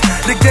Payton.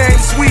 The game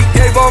sweet,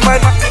 gave all my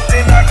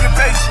in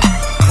occupation.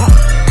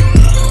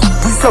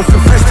 We so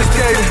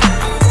sophisticated.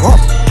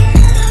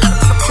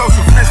 So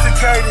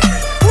sophisticated.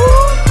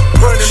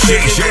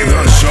 DJ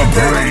the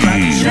Supreme.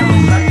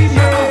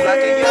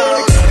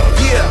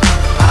 Yeah,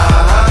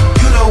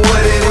 you know what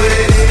it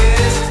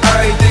is.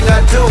 Everything I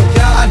do,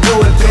 I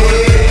do it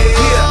big.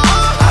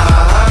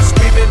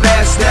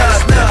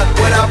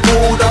 When I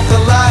pulled off the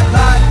lot,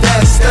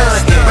 that's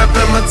done.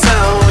 Reppin' my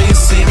town, when you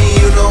see me,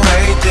 you know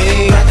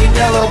everything. Black and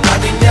yellow, black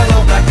and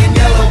yellow, black and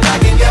yellow,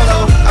 black and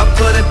yellow. I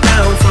put it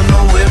down from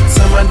the whip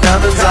to my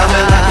diamonds. I'm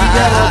in black and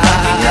yellow, black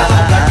and yellow,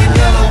 black and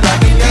yellow,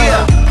 black and yellow.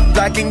 Yeah,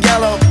 black and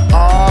yellow,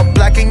 all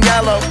black and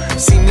yellow.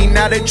 See me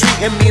now, they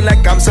treating me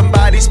like I'm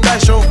somebody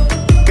special.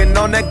 Getting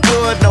on that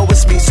good, know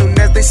it's me. Soon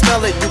as they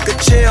smell it, you can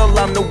chill.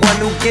 I'm the one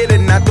who get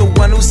it, not the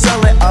one who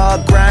sell it.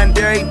 Grind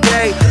every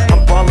day.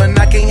 I'm ballin',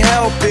 I can't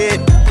help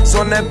it. It's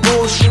on that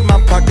bullshit,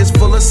 my pockets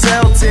full of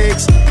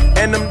Celtics.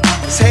 And them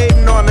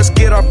hating on us,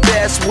 get our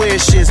best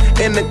wishes.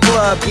 In the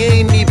club, you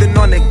ain't even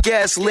on the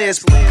guest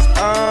list.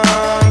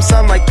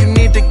 Sound like you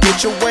need to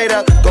get your weight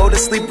up. Go to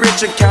sleep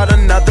rich and count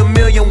another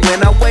million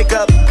when I wake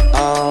up.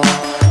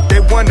 They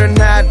wondering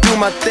how I do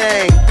my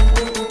thing.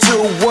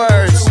 2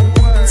 words.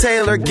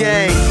 Taylor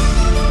Gang,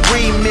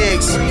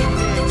 remix,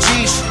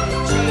 Geesh,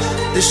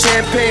 the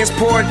champagne's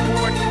poured.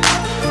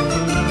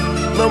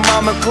 Lil'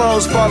 mama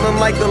clothes falling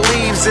like the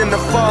leaves in the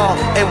fall.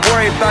 Ain't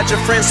worried about your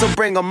friends, so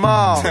bring them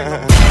all.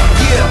 Yeah,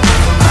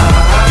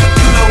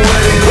 you know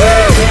what it is.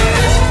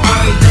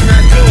 Everything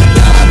I do,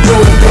 I do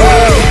it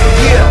big.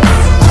 Yeah.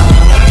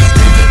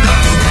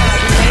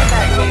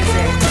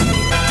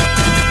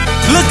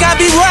 Look, I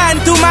be riding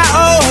through my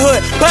old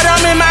hood, but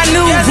I'm in my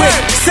new whip.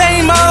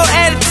 Same old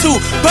attitude,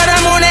 but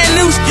I'm on that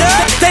new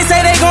shit. They say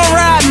they gon'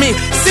 ride me,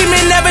 see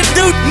me never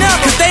do,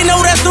 cause they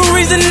know that's the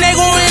reason they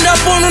gon' end up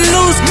on the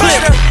news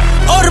clip.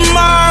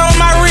 Audemars on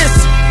my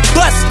wrist,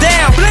 bust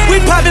down.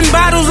 We popping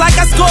bottles like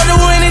I scored a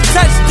winning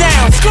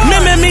touchdown.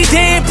 Remember me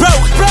dead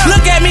broke,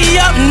 look at me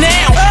up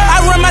now.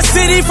 I run my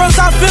city from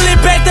South Philly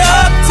back to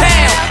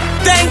Uptown.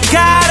 Thank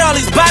God, all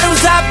these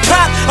bottles I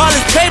pop, all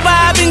this paper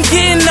I've been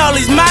getting, all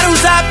these models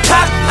I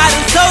pop. I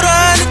done sold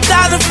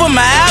 100,000 for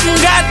my album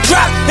got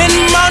dropped, and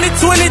I'm only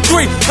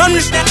 23. I'm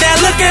just that,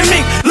 look at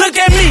me,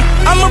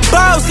 I'm a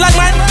boss like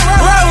my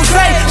Rose.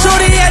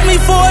 Shorty asked me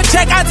for a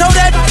check, I told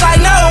that like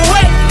no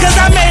way, cause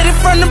I made it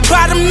from the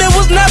bottom, it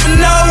was never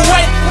no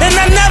way. And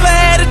I never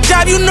had a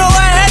job, you know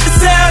I had to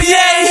sell,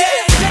 yeah.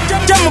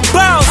 I'm a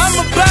boss,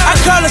 I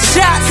call a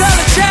shot.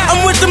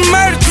 I'm with the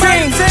murder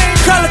team,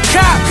 call a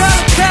cop.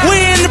 We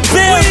in the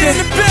building,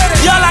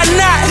 y'all are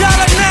not.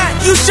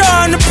 You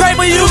showing the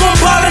paper, you gon'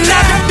 ball or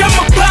not.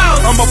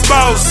 I'm a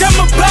boss, I'm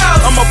a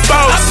boss.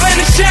 I play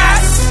the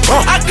shots,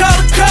 I call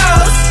the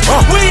calls.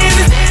 We in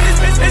the,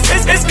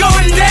 it's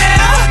going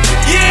down.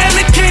 Yeah, in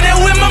the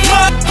kingdom with my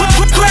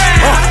mother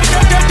crown.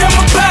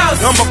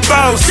 I'm a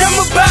boss, I'm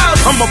a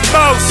boss. I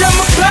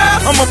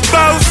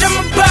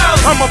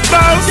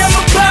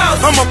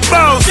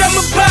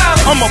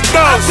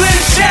play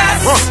the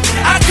shots,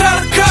 I call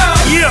the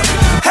calls. Yeah,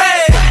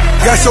 hey.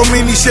 Got so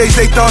many shades,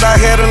 they thought I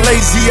had a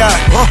lazy eye.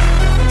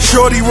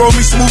 Shorty roll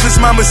me smooth as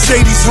my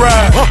Mercedes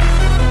ride.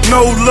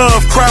 No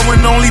love, cry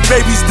when only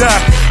babies die.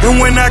 And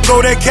when I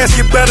go, that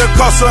casket better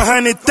cost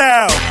 100,000.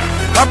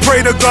 I pray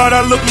to God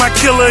I look my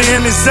killer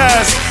in his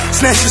eyes.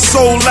 Snatch his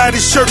soul out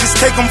his shirt, just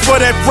take him for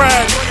that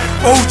ride.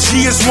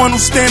 OG is one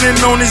who's standing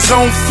on his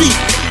own feet.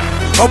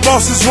 A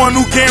boss is one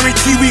who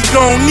guarantee we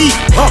gon' meet.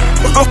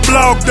 A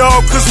blog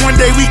dog, cause one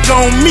day we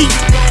gon' meet.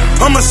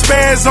 I'ma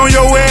spaz on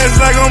your ass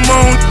like I'm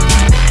on.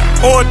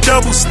 Or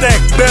double stack,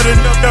 better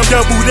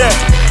double that.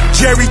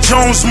 Jerry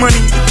Jones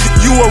money,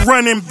 you a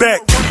running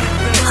back.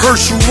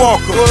 Herschel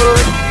Walker,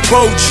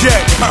 Bo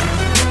Jack,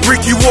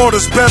 Ricky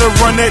Waters better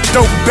run that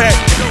dope back.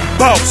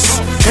 Boss,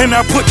 and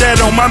I put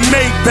that on my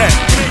Maybach.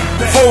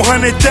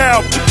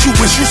 400,000, you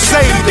wish you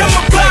saved that.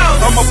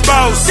 I'm a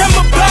boss. I'm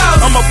a boss.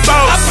 I'm a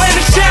boss. I play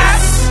the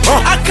shots.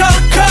 I call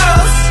the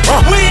calls.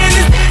 We in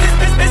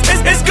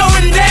this, it's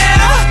going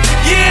down.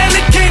 Yeah,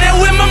 indicated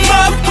with my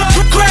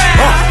motherfucking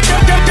crowd.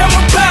 I'm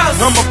a boss.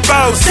 I'm a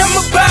boss. I'm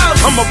a boss.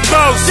 I'm a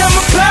boss. I'm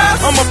a boss.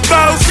 I'm a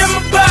boss. I'm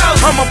a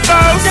boss. I'm a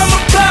boss. I'm a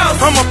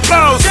boss. I'm a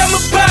boss. I'm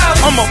a boss.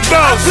 I'm a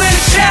boss. I play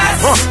the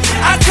shots.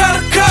 I call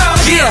the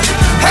calls. Yeah,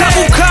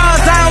 couple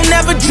cars I don't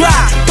never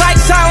drive.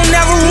 Bikes I don't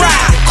never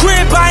ride.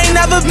 Crib I ain't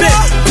never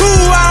been.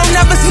 Pool I don't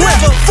never swim.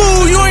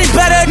 Fool, you ain't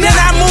better than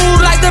I move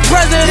like the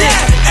president.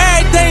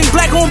 Everything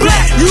black on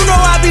black. You know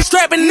I be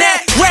strapping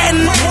that.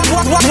 Ratting,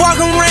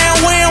 walking around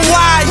wearing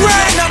wire.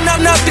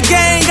 Up, the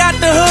gang got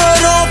the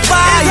hood on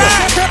fire.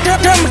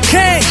 I'm a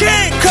king.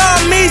 Call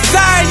me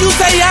sire. You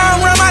say I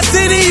don't run my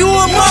city. You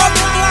a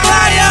motherfucker.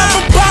 I'm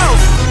a boss.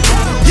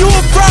 You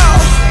a fraud.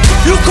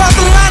 You cross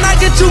the line, I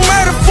get you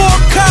murdered for a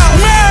call.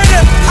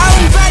 Murder. I'm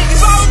in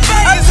Vegas.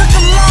 I took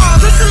the law.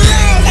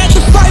 At the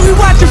fight, we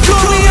watching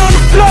floor. We on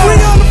the floor.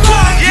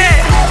 Yeah.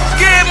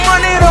 Get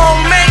money,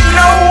 don't make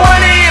no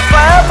money. If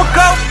I ever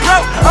go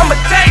broke, I'ma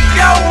take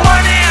your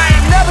money. I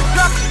ain't never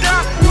dropped a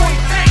dime. You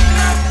ain't take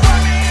no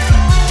money.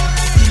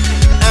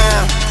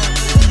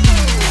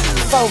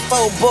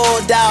 Fofo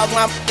bulldog,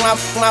 my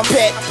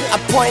pet. I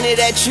pointed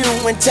at you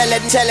and tell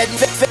it,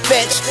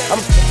 fetch. I'm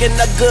f***ing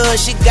her good,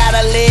 she got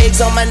her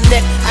legs on my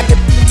neck. I can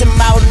to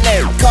out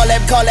there, call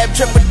that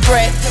triple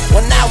threat.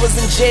 When I was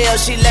in jail,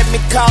 she let me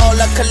call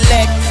her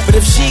collect. But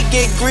if she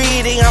get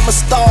greedy, I'ma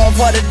starve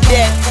her to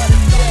death.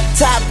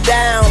 Top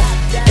down,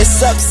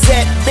 it's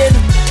upset. Been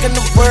in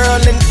the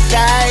world and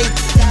I ain't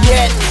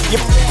yet. You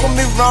with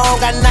me wrong,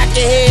 I knock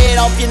your head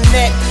off your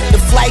neck. The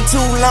flight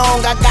too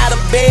long, I got a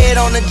bed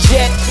on a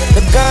jet.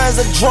 The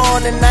guns are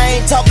drawn and I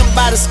ain't talking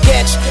about a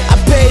sketch. I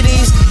pay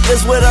these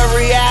niggas with a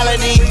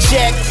reality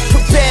check.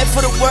 Prepared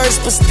for the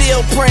worst, but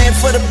still praying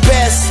for the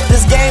best.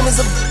 This game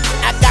is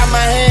I got my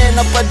hand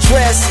up a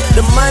dress.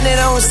 The money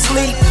don't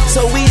sleep,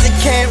 so easy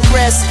can't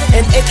rest.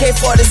 And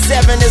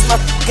AK-47 is my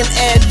fucking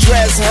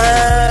address,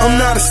 huh? I'm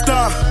not a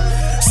star.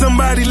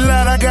 Somebody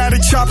lied, I got a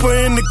chopper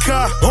in the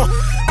car.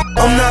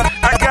 I'm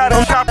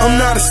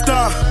not a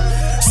star.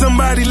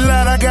 Somebody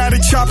lied, I got a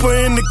chopper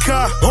in the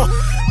car.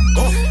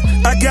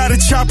 I got a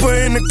chopper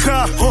in the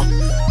car.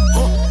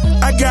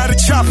 I got a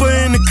chopper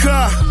in the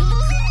car.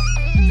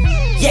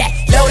 Yeah,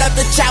 load up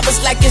the choppers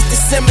like it's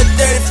December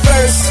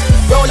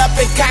 31st. Roll up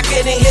and cock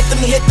it and hit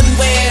them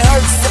where it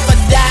hurts. If I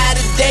die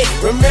today,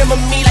 remember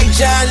me like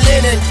John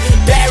Lennon.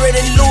 Barrett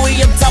and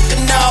Louis, I'm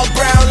talking all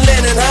brown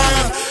linen,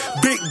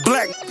 huh? Big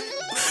black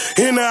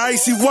in an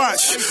icy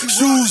watch,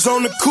 shoes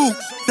on the coupe.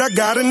 I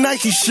got a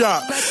Nike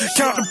shop.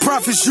 Count the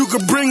profits, you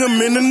could bring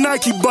them in the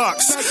Nike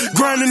box.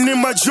 Grinding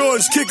in my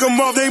Jordans, kick them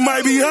off, they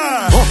might be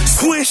high.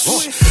 Swish,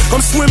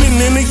 I'm swimming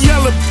in the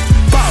yellow.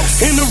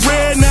 In the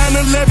red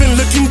 911,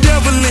 looking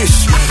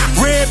devilish.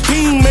 Red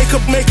beam, make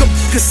up,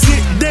 sit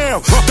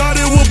down. Thought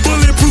it was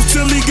bulletproof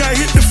till he got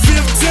hit the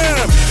 5th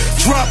time.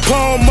 Drop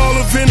palm, all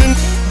of it in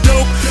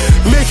dope.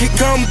 Make it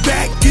come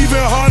back even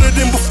harder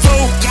than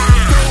before.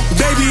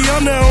 Baby,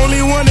 I'm the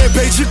only one that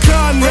paid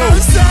Chicago.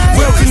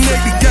 Well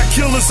connected, got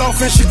killers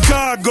off in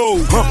Chicago.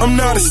 I'm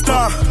not a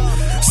star.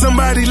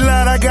 Somebody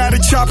lied, I got a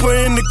chopper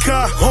in the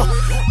car.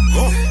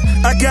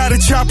 I got a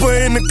chopper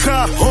in the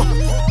car.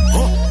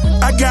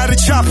 I got a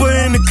chopper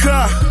in the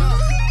car.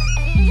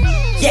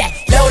 Yeah,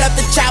 load up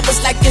the choppers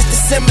like it's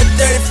December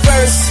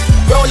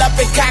 31st. Roll up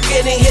and cock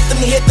it and hit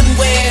them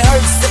where it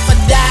hurts. If I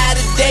die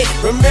today,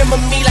 remember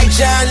me like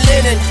John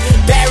Lennon.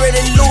 Barrett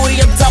and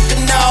Louis, I'm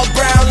talking all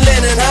brown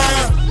linen,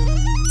 huh?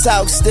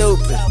 Talk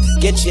stupid,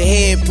 get your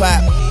head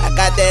popped. I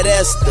got that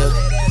Esther,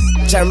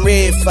 I'm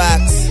Red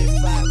Fox.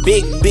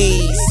 Big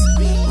B's,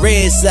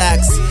 Red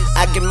Sox.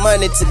 I get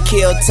money to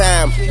kill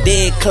time,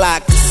 dead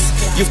clocks.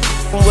 You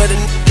f***ing with a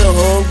nigga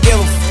who don't give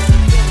a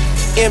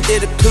f***. Empty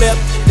the clip,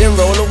 then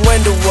roll the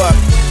window up.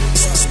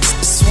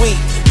 Sweet,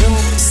 you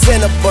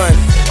Cinnabon.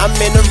 I'm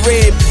in the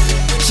red,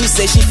 she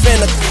say she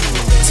finna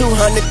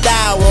 200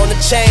 thou on the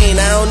chain,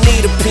 I don't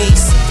need a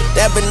piece.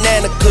 That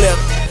banana clip,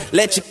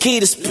 let your key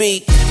to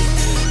speak.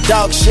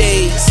 Dog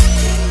shades,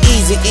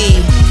 Easy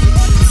E.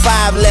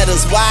 5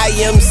 letters,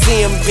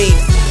 YMCMB.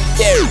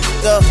 There,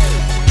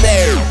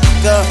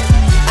 go.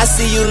 I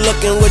see you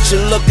looking what you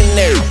looking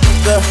there.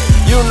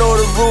 You know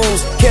the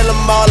rules, kill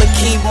them all and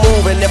keep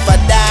moving. If I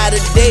die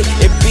today,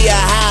 it be a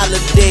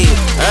holiday.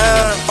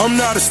 I'm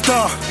not a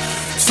star.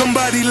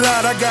 Somebody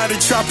lied, I got a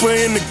chopper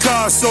in the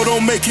car, so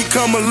don't make it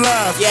come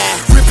alive. Yeah.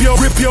 Rip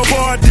your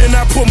bar, then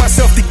I pull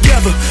myself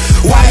together.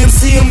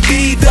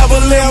 YMCMB,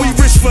 double M, we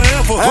rich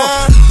forever.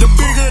 The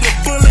bigger the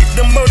bullet,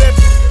 the more that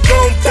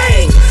gon'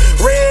 bang.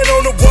 Red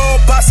on the wall,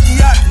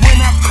 Basquiat when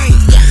I paint.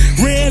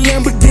 Red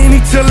Lamborghini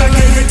till I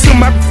gave it to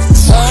my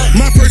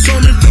my first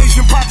home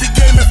invasion, Poppy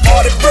gave me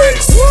 40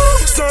 bricks.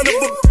 Son of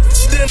a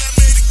bitch, then I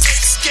made the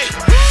cake skate.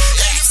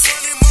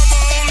 Sonny mama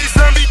only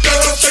zombie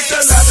dog.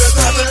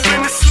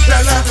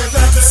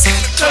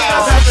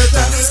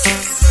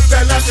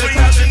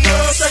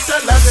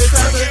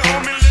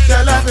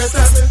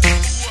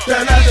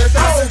 La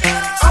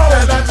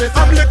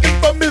I'm looking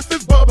for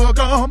Mrs.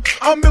 Bubblegum.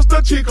 I'm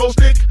Mr. Chico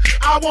Stick.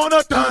 I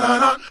wanna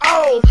dun-dun-dun,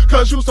 oh,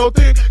 cause you so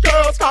thick.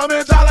 Girls call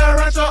me Jolly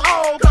Rancher,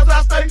 oh, cause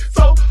I stay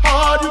so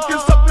hard. You can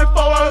suck me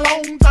for a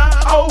long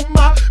time. Oh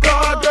my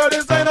God, girl,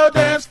 this ain't a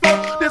dance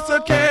floor. This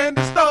a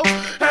candy store.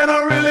 And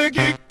I'm really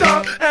geeked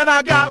up, and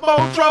I got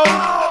more trouble.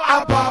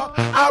 I pop,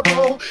 I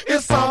roll,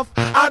 it's soft.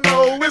 I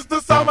know it's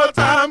the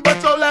summertime,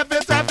 but your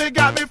laughing taffy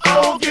got me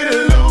full. Get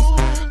it loose,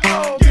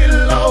 get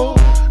low,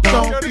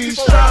 don't be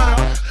shy.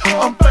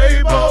 I'm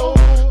Fable.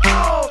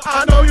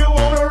 I know you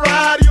wanna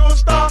ride, you a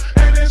star,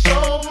 and it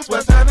shows.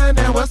 What's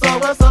happening? What's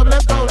up? Let's go,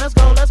 let's go,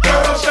 let's go.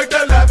 Girl, shake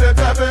that laughing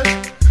taffy,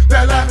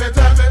 that laughing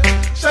taffy.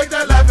 Shake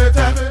that laughing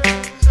taffy,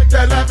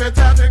 that laughing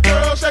taffy.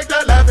 Girl, shake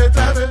that laughing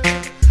taffy,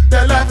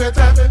 that laughing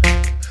taffy,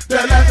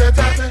 that laughing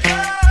taffy,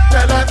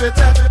 that laughing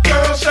taffy.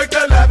 Girl, shake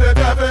that laughing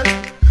taffy,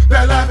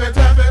 that laughing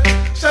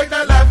taffy. Shake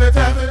that laughing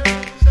taffy,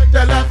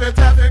 that laughing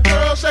taffy.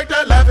 Girl, shake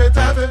that laughing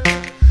taffy,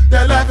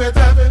 that laughing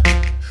taffy,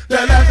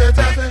 that laughing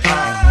taffy,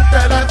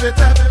 that laughing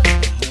taffy.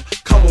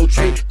 Come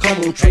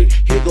on, Trey,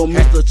 here go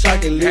Mr.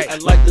 Chocolate. I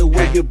like the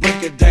way you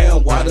break it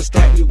down. Why the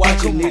stop me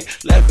watching it?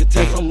 Laughing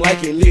test, I'm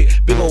liking it.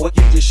 Big ol'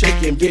 you just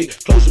shaking big.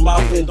 Close your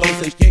mouth and don't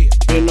say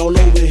shit. Been on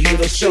over here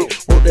to show.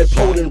 Work that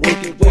pole and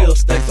work it well.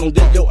 Stacks on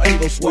deck, your ain't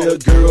gon' swell.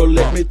 Girl,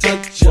 let me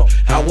touch you.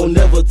 I will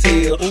never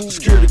tell.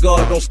 Security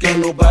guard don't scare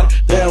nobody.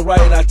 Damn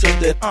right, I took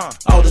that.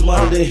 All this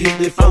money then hit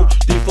the flow.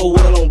 D4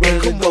 well, I'm ready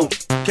to go.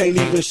 Can't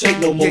even shake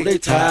no more. They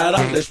tired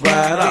out, let's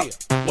ride out.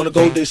 Wanna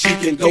go, then she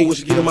can go. When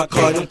she get in my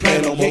car, don't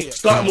play no more.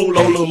 Start move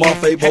low, little more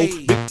Fable.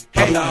 Big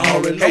pop, I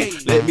already know.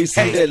 Let me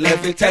see that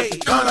laughing taffy.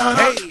 Girl,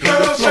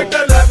 shake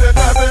that laughing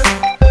taffy,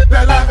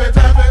 that laughing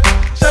taffy.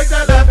 Shake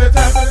that laughing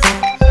taffy,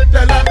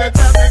 that laughing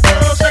taffy.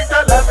 Girl, shake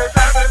that laughing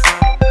taffy,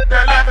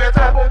 that laughing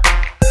taffy,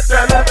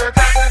 that laughing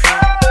taffy,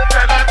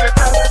 that laughing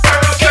taffy.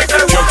 Girl, shake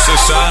that. Jokes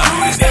aside.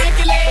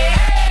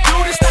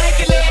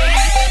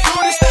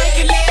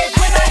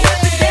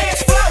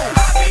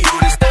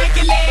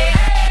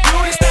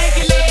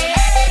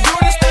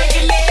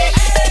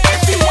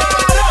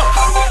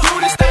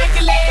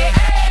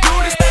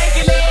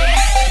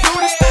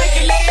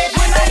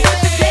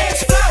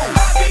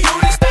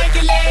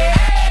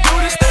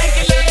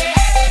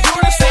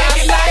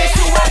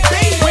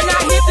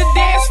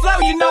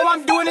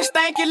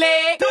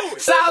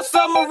 South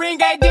submarine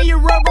guy, then you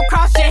rub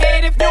across your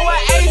head. If you're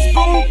an ace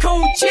boom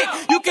cool chick,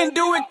 you can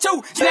do it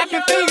too. Snap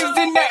your fingers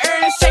in the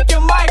air and shake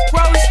your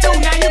micros too.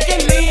 Now you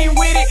can lean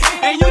with it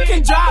and you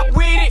can drop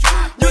with it.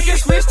 You can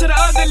switch to the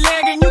other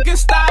leg and you can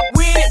stop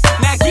with it.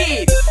 Now get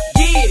it,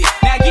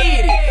 now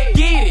get it,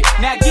 get it,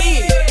 now get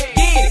it,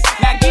 get it,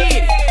 now get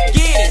it,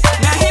 get it.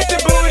 Now hit the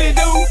booty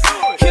do,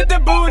 hit the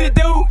booty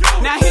do.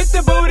 Now hit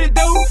the booty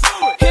do,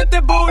 hit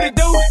the booty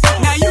do.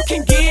 Now you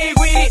can gig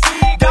with it,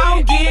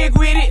 don't gig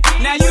with it.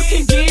 Now you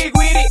can gig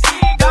with it,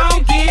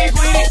 don't gig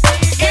with it.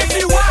 If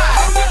you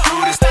want, do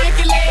the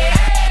stanky leg,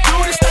 do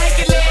the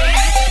stanky leg,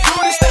 do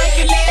the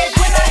stanky leg.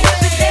 When I hit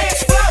the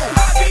dance floor,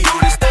 do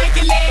the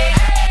stanky leg,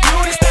 do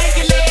the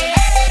stanky leg,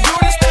 do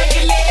the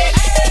stanky leg.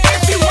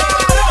 If you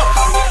want,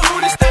 do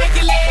the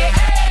stanky leg,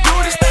 do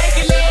the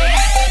stanky leg,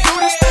 do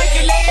the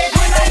stanky leg.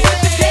 When I hit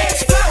the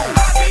dance floor,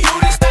 do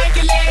the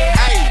stanky leg,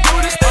 do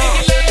the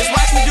stanky leg. Just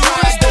watch me do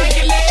what I do.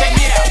 Check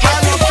me out. I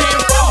don't care,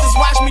 just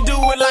watch me do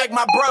it like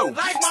my bro.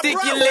 Stick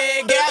your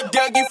leg out,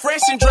 dug you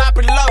fresh and drop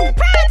it low.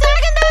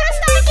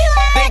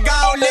 They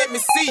gon' let me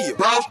see you.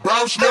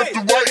 Bounce left to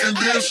right and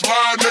then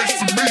slide next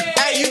to me.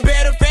 Hey, you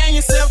better fan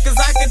yourself, cause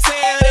I can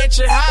tell that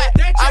you're hot.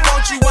 I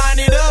want you wind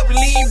it up,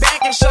 lean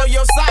back and show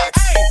your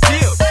socks.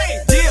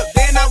 Dip,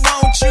 then I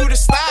want you to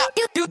stop.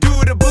 Do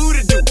the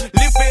booty do,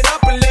 lift it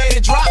up and let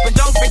it drop. And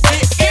don't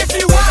forget, if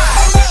you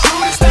want, do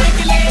the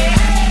stanky leg,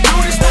 do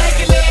the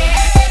stanky leg,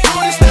 do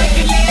the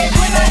stanky leg.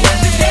 When I hit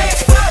the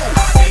dance floor,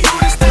 do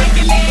the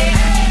stanky leg,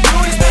 do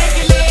the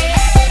stanky leg,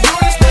 do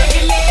the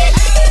stanky leg.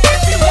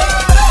 If you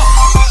want,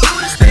 do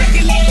the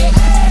stanky leg,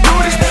 do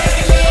the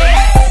stanky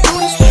leg, do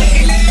the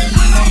stanky leg.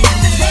 When I hit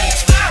the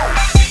dance floor,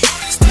 do the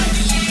stanky leg,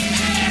 do the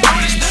stanky leg,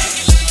 do the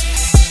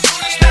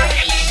stanky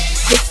leg.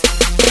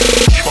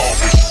 Call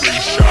with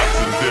straight shots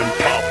and then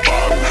pop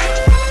bottles.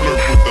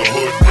 Flirt with the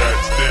hood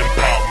rats, then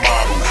pop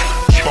models.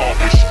 Call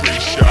with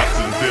straight shots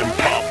and then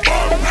pop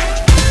bottles.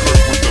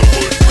 Flirt with the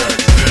hood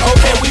rats, then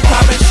Okay, we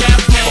poppin'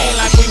 champagne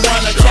like we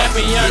won a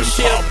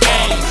championship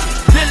game.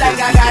 Feel like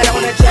I got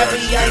on a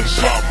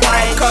championship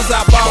ring. Cause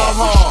I ball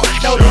hard,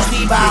 Notice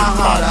me ball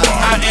harder.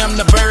 I am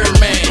the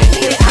Birdman.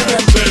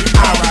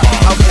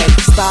 Okay,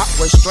 start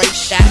with straight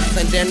shots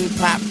and then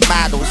pop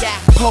bottles.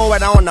 Pour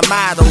it on the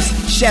models.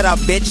 Shut up,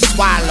 bitch,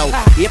 swallow.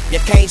 If you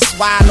can't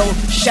swallow,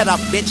 shut up,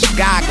 bitch,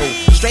 goggle.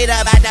 Straight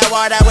up out the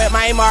water with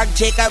my Marc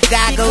Jacob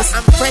goggles.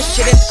 I'm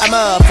fresher than a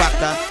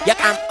motherfucker. Yeah,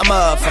 I'm a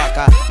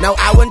motherfucker. No,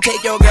 I wouldn't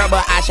take your girl,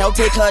 but I shall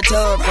take her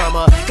tongue from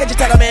her. Could you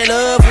tell I'm in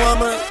love,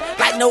 woman?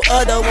 Like no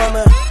other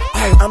woman.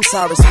 Hey, I'm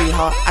sorry,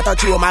 sweetheart. I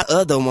thought you were my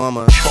other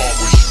woman. call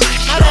with straight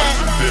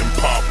shots and then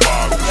pop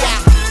bottles.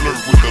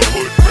 Flirt with the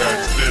hood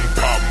rats, then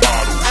pop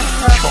models.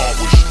 Call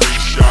with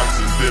straight shots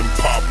and then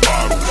pop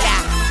bottles.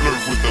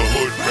 Flirt with the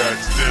hood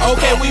rats, then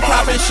Okay, we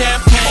poppin'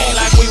 champagne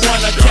like we won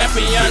a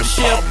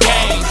championship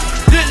game.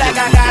 Look like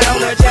I got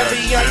on a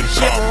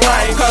championship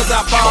ring. Cause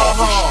I ball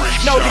hard.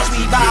 No, bitch,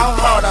 we ball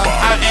harder.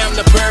 I am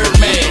the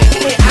Birdman.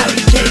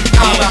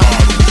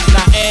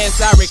 Now as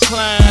I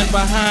recline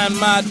behind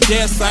my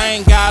desk, I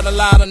ain't got a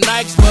lot of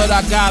Nikes, but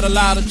I got a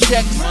lot of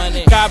checks.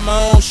 Money. Got my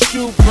own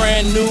shoe,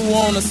 brand new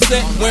on the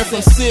set. Went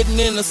from sitting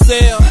in the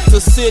cell to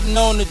sitting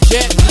on the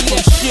jet. From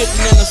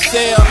shitting in the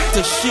cell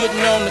to shitting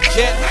on the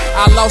jet.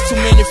 I lost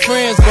too many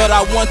friends, but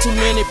I won too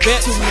many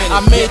bets. I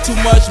made too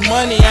much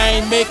money,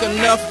 I ain't make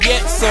enough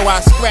yet, so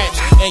I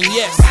scratch. And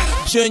yes,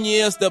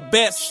 Junior is the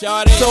best. So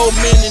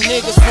many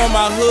niggas from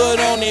my hood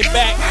on their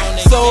back.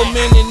 So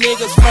many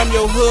niggas from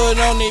your hood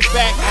on their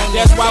back.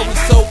 That's why we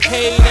so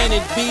paid and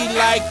it be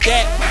like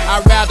that.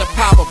 I'd rather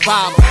pop a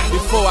bottle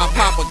before I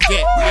pop a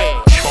get. Yeah.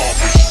 Start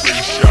with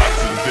straight shots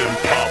and then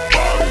pop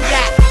bottles.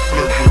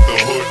 Flirt with the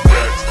hood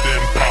rats,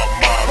 then pop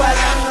models.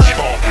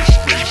 Start with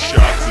straight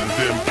shots and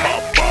then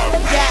pop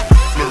bottles.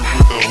 Flirt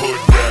with the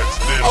hood rats,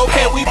 then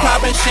okay, we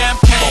poppin'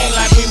 champagne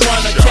like we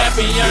won a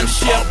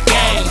championship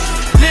game.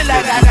 Look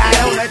like I got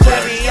on a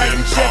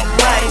championship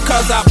ring.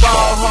 Cause I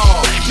ball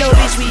hard. No,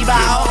 bitch, we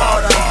ball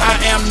harder. I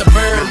am the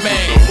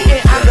Birdman.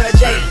 And I'm the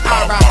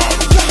J.R.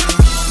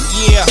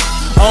 Yeah,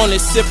 only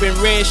sippin'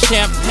 red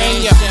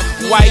champagne.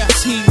 White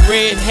tee,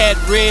 red hat,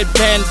 red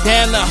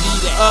bandana.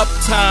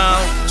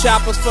 Uptown,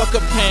 choppers for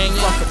companion.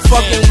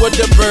 Fucking with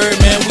the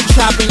Birdman, we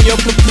chopping your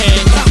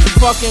companion.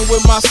 Fucking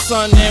with my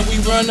son and we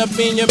run up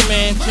in your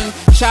mansion.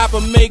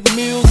 Chopper make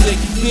music,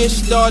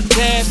 bitch start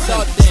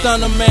dancing.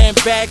 Stun a man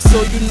back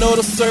so you know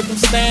the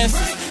circumstances.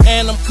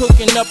 And I'm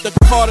cooking up the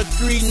Carter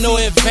 3, no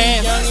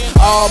advance.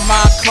 All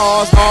my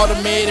cars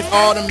automatic.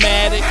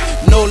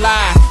 No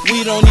lie,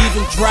 we don't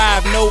even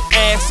drive, no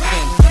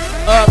asking.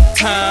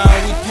 Uptown,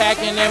 we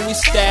packing and we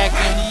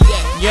stacking.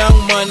 Young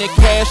money,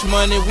 cash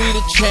money, we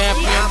the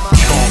champion.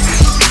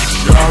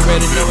 You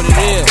already know what it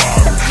is.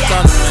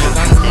 Thunderman,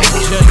 I'm the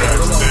junior.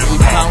 We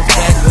bounce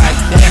back like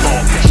that.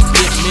 We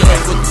get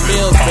meals with the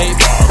meals, baby.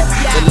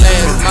 The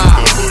last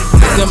mile.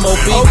 It's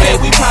MOB, okay,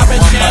 baby. We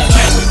poppin'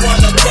 champagne. We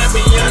won a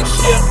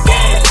championship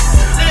game.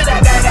 Look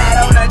like I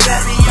got on a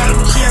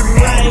championship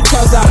ring.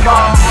 Cause I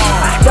ball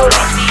hard. No,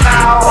 bitch, we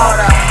ball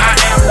harder. I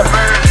am the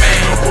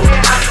Birdman.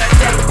 I'm the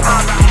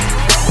J.R.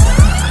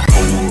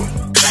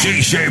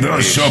 DJ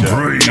the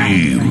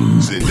Supreme.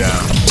 sit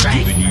down.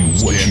 Giving you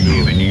what you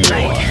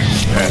want.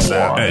 Pass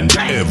out. And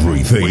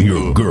everything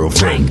your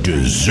girlfriend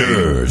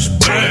deserves.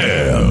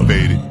 Bam.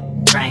 Faded.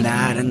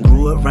 Nah, I done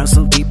grew around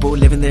some people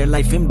living their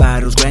life in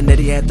bottles.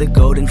 Granddaddy had the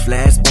golden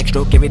flask,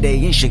 backstroke every day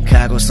in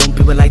Chicago. Some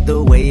people like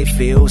the way it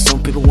feels.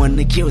 Some people want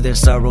to kill their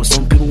sorrow.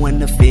 Some people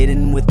want to fit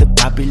in with the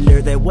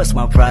popular. That was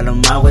my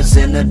problem. I was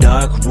in a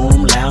dark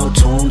room, loud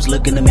tunes,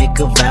 looking to make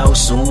a vow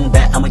soon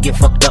that I'ma get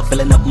fucked up,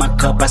 filling up my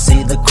cup. I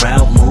see the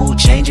crowd mood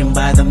changing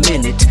by the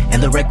minute,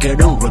 and the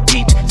record on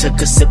repeat.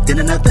 Took a sip, then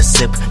another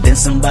sip. Then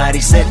somebody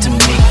said to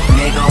me,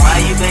 nigga, why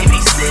you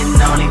babysitting?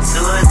 Only 2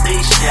 or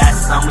 3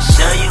 shots. I'ma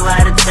show you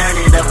how to turn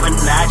it up a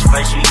notch.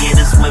 First you get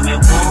a swimming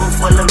pool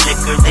full of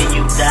liquor, then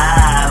you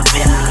dive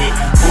in it.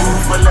 Pool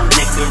full of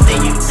liquor,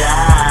 then you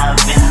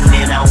dive in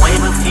it. I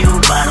wave a few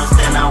bottles,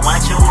 then I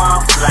watch them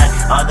all fly.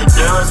 All the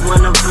girls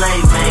wanna play,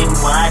 they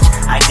watch.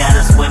 I got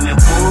a swimming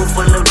pool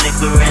full of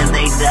liquor and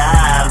they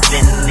dive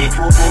in it.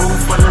 Pool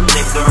full of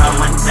liquor,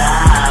 I'ma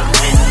dive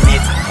in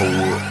it.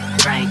 Hold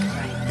up. Frank,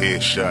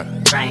 Headshot.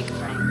 Frank,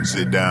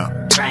 Sit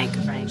down. Frank,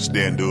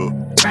 Stand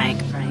up. Frank,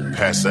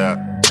 Pass out.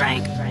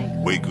 Frank,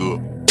 Wake up.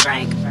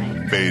 Frank,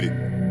 Faded.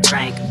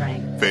 Frank,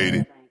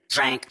 Faded.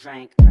 Frank.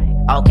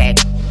 Okay,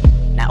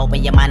 now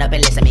open your mind up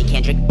and listen to me,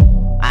 Kendrick.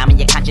 I'm in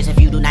your conscience. If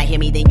you do not hear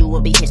me, then you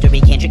will be history,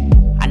 Kendrick.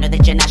 I know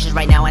that you're nauseous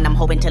right now, and I'm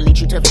hoping to lead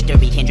you to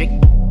victory, Kendrick.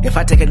 If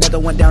I take another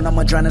one down,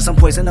 I'ma drown in some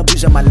poison,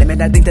 abusing my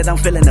limit. I think that I'm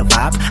feeling the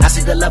vibe. I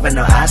see the love in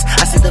her eyes.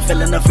 I see the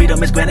feeling of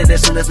freedom is granted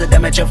as soon as the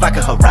damage of vodka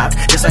arrived.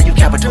 This how you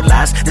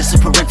capitalize. This is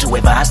parental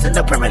advice. And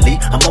apparently,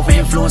 I'm over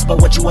influenced by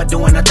what you are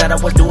doing. I thought I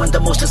was doing the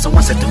most, and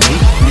someone said to me,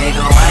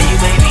 nigga, why you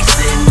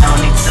babysitting?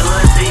 Only 2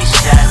 or 3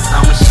 shots.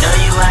 I'ma show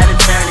you how to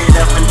turn it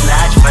up a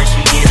notch. First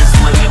you get a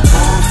swimming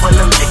pool full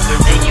of liquor,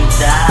 then you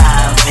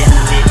dive in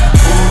it.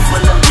 Pool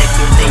full of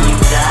liquor, then you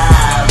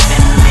dive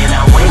in it.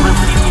 I wave a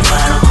few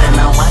bottles, then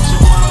I watch you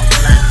all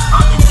fly.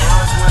 All the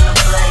girls wanna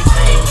play,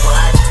 they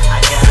watch.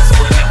 I got a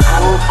swimming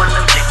pool full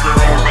of liquor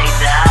and they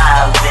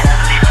dive in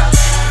it.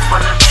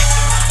 Full of liquor.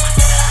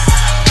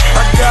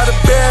 I got a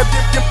bad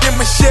in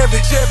my Chevy,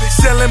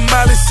 selling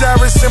Miley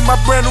Cyrus in my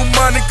brand new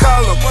Monte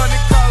Carlo.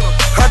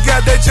 I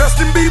got that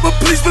Justin Bieber,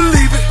 please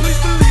believe it.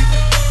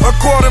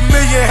 $250,000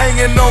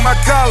 hanging on my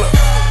collar.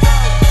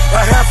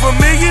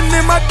 $500,000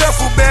 in my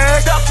duffel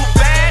bag.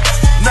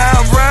 Now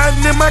I'm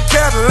riding in my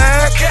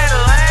Cadillac.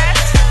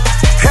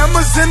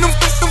 Hammers in them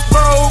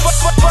foes.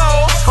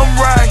 I'm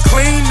riding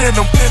clean in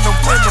them.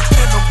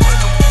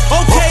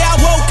 Okay, I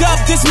woke up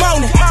this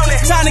morning,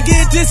 time to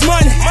get this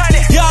money.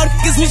 Y'all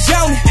niggas was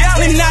yawning,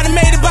 and I done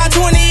made it by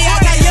 20. I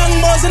got young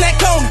boys in that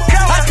corner.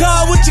 I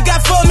call what you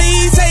got for me.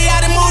 He say I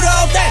done moved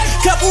all day.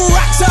 Couple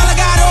rocks, all I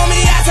got on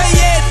me. I say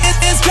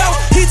yeah, it's go.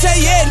 He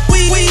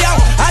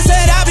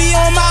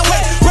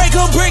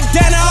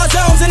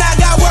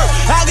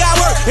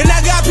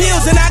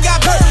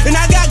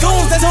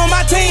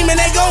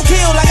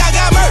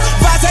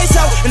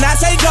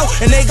say go,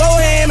 and they go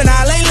ham, and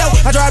I lay low.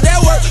 I drop that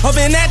work up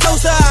in that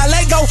toaster, I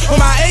let go on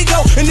my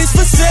ego, and it's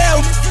for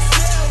sale.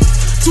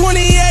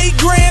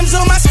 28 grams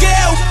on my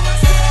scale.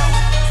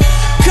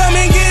 Come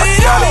and get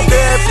it got on. a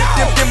bad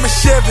in my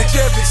Chevy,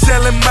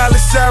 selling Miley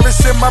Cyrus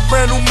in my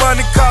brand new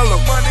money collar.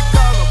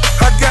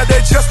 I got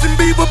that Justin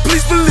Bieber,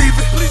 please believe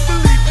it.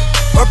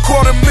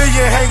 $250,000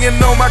 hanging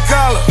on my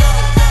collar.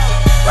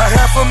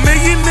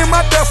 $500,000 in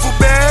my duffel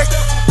bag.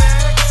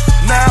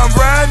 Now I'm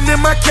riding in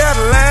my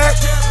Cadillac.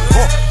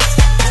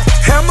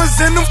 Hammers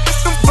in them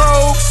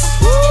Vogues.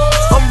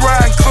 I'm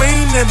riding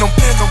clean in them.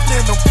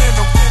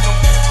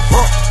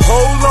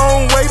 Hold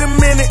on, wait a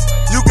minute.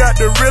 You got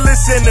the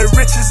realest and the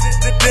richest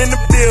in the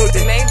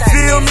building.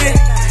 Feel me?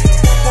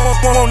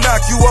 Won't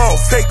knock you off.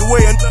 Take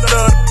away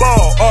another the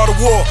ball. All the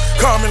war,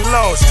 common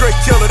law. Straight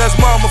killer, that's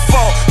mama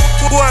fault.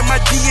 Boy, my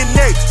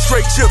DNA.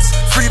 Straight chips,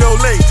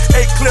 Frito-Lay.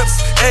 Eclipse,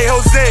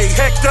 A-Jose.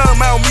 Hector,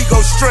 my me go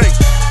straight.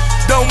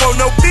 Don't want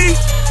no beef?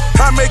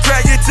 I may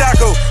crack your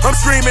taco. I'm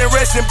screaming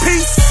rest in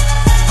peace.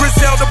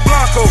 Griselda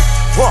Blanco.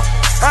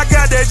 I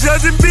got that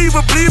Justin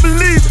Bieber, please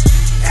believe it.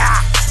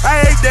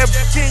 I hate that.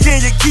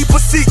 Can you keep a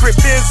secret?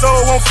 Benzo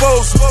on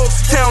foes.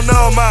 Count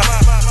on my.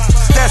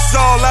 That's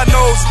all I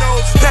know.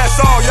 That's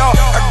all y'all.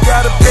 I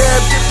got a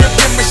bad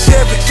in my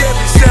Chevy.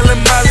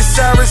 Selling Miley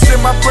Cyrus in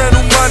my brand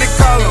new money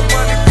collar.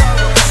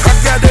 I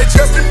got that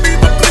Justin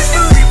Bieber, please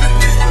believe it.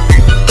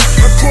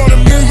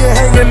 $250,000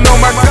 hanging on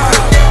my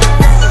collar.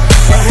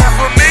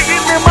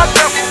 $500,000 in my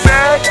duffel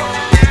bag.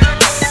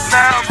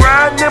 Now I'm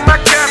riding in my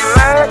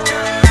Cadillac.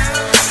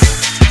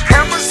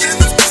 Hammers in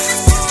the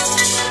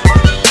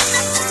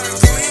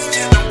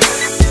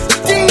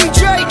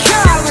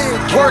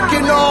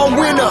working all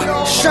winter,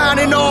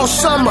 shining all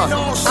summer.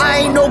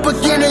 I ain't no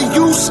beginner,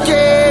 you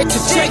scared to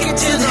take it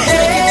to the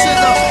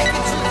head.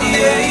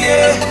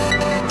 Yeah.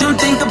 Don't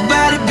think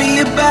about it,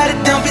 be about it.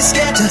 Don't be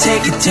scared to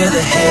take it to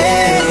the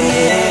head.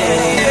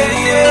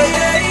 Yeah.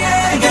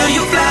 Girl,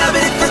 you fly,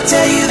 but if I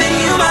tell you, then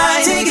you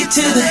might take it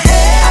to the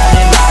head. I'm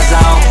in my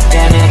zone,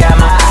 damn it, got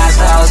my eyes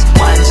closed.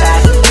 One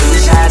shot, two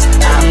shots,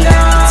 I'm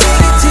gone.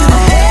 Take it to the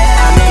head.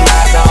 I'm in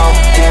my zone,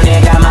 damn it,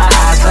 got my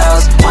eyes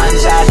closed. One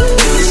shot,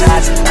 two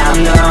shots,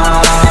 I'm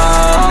gone.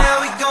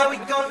 Now we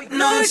go,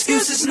 no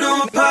excuses,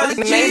 no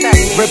apologies.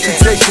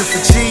 Reputation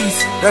for cheese,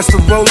 that's the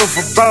role of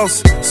a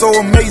boss. So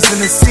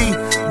amazing to see.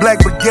 Black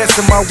baguettes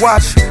in my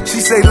watch. She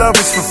say love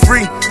is for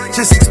free,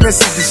 just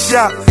expensive to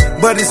shop,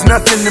 but it's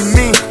nothing to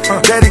me.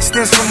 That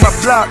extends from my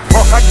block.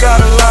 I got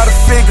a lot of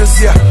figures,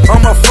 yeah.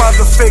 I'm a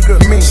father figure.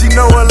 She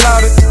know a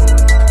lot of,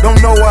 don't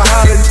know a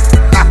how to.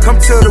 I come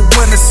to the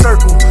winner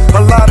circle.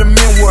 A lot of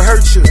men will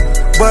hurt you,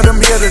 but I'm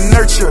here to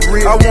nurture.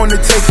 I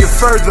wanna take it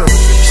further.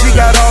 She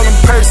got all them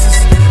purses.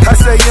 I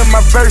say in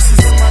my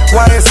verses,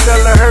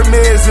 YSL of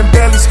Hermes and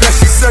barely scratch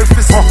the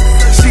surface.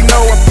 She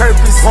know her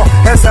purpose.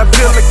 As I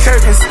peel the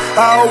curtains,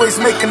 I always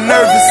make her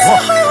nervous.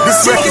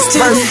 This record's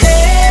perfect.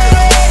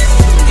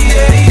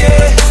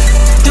 Yeah.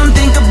 Don't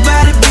think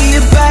about it, be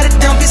about it.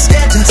 Don't be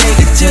scared to take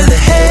it to the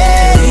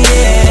head.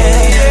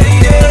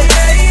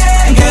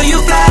 Yeah. Girl, you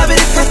fly, but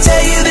if I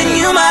tell you, then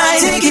you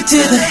might take it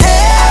to the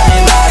head. I'm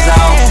in my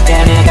zone,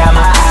 damn it, got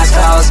my eyes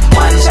closed.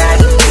 One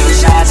shot, two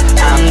shots,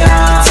 I'm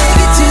gone. Take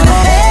it to the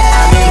head.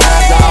 I'm in my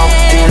zone,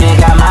 damn it,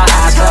 got my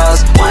eyes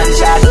closed. One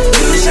shot,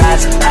 two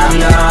shots, I'm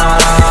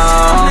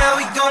gone. Now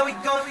we go,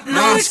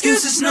 no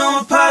excuses,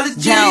 no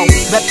apologies. Yo,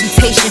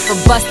 reputation for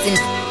bustin'.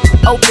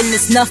 Open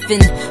is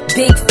nothing,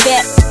 big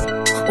fat,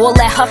 all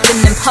that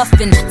huffin' and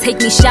puffin'. Take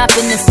me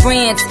shopping in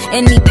France,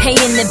 and me pay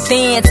in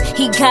advance.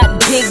 He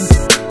got big,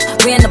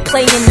 ran a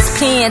play in his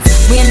pants,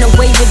 ran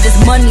away with his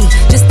money,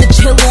 just to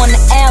chill on the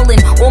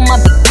island. All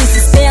my bitches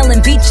is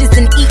failing, beaches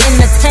and eating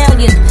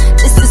Italian.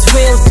 This is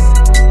real,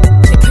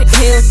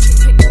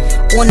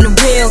 on the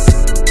real,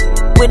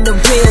 with the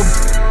real.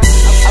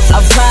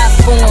 I ride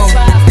for him,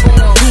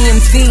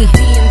 DMV,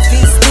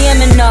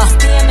 stamina,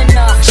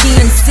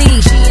 GNC,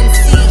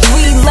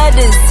 3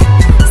 letters,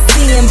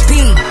 CMB,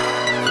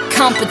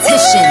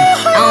 competition,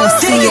 I don't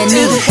see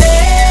any.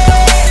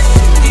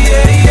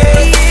 Yeah.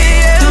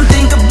 Don't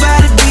think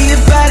about it, be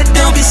about it.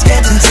 Don't be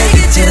scared to take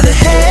it to the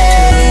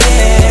head.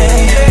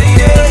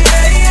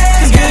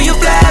 Cause girl, you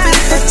fly, but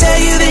if I tell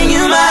you, then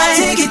you might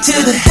take it to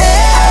the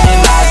head. I'm in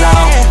my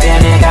zone,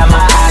 damn it, got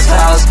my eyes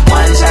closed.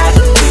 One shot,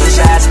 two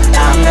shots,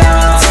 I'm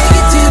gone. Take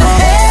it to the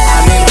head.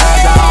 I'm in my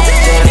zone,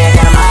 damn it,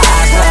 got my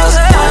eyes closed.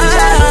 One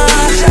shot,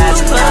 two shots,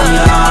 I'm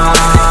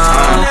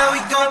gone. Now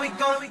we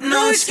go, no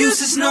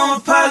excuses, no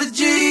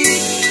apologies.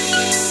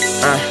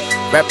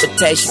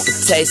 Reputation for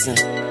tasting,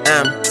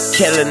 I'm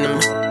killing them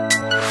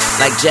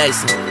like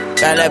Jason.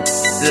 Got that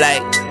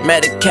like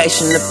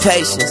medication to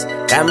patience.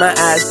 Got my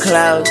eyes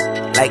closed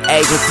like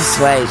agent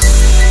persuasion.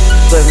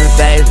 With me,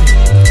 baby,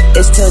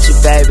 it's touchy,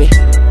 baby.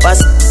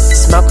 Bust,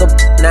 smoke up,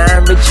 now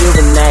I'm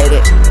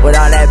rejuvenated. With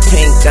all that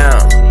pink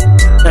on,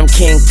 I'm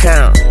King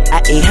Kong.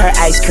 I eat her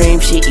ice cream,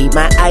 she eat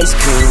my ice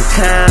cream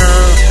cone.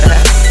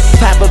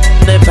 Pop up,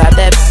 pop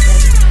that.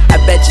 I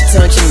bet you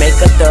don't you make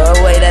her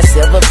throw away that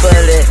silver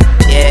bullet,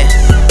 yeah.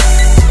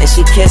 and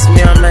she kissed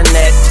me on my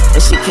neck,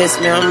 and she kissed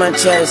me on my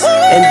chest,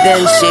 and then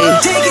she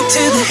take it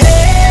to the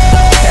head.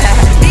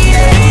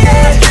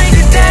 Yeah, break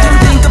it down. Don't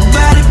think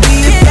about it,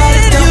 be about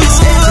it, don't be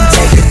scared.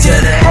 Take it to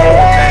the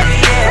head.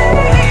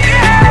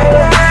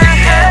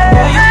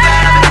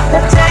 I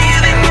tell you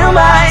that you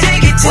might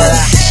take it to the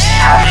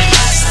head.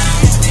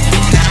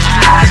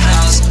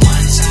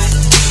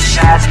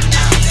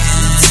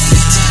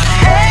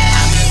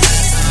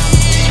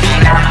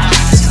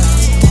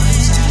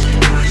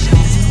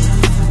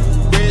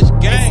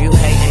 If you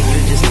hating, you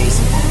just need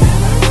some.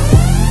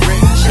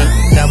 She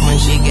up when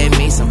she gave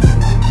me some.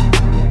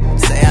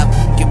 Say I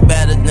fuck you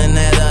better than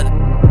that other.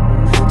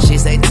 She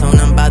say tune,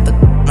 I'm about to.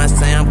 I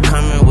say I'm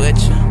coming with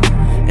you,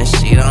 and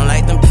she don't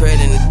like them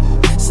pretty.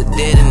 So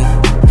didn't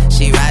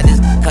she ride this,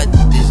 cut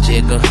this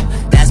jiggle?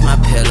 That's my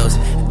pillows.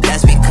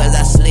 That's because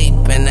I sleep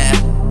in that.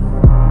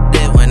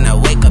 Then when I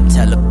wake up,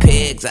 tell the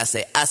pigs I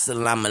say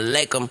assalamu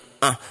alaikum.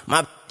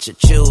 My bitch you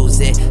choose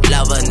it.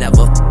 Lover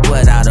never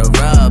without a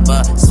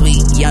rubber.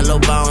 Sweet yellow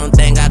bone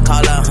thing I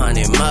call her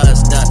honey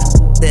mustard.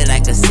 It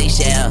like a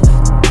seashell,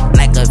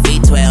 like a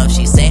V12.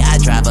 She say I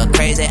drive her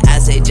crazy. I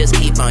say just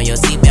keep on your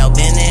seatbelt.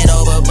 Bend it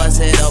over, bust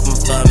it open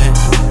for me.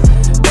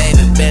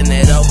 Baby, bend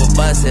it over,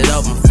 bust it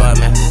open for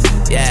me.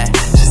 Yeah,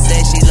 she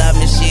say she love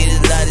me, she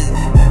just love it.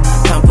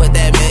 Come put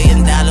that $1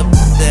 million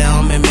there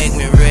on me, make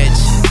me rich.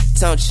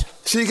 Don't you?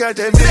 She got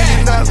that $1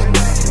 million,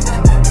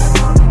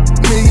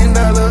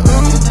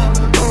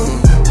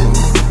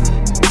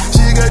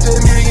 She got that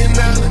 $1 million,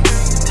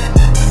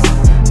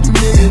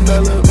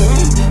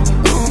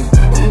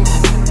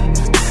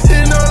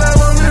 And all I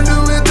wanna do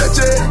is touch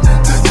it,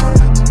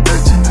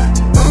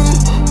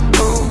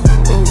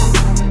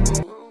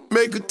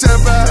 Make her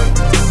tap out,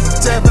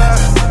 tap out,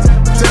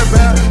 tap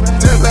out,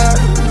 tap out,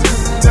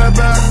 tap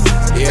out.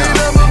 Yeah. And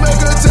I'ma make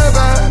her tap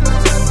out,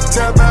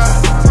 tap out,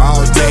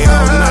 all day,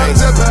 all night,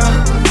 tap out,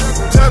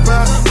 tap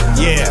out.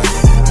 Yeah.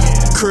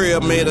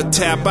 Crib made her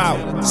tap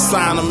out,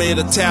 Signer made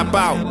her tap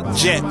out,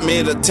 Jet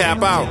made her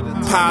tap out,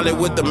 Pilot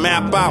with the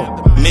map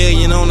out, $1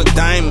 million on the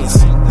diamonds,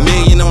 $1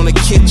 million on the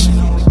kitchen,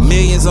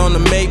 millions on the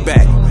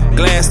Maybach,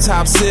 glass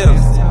top sitter,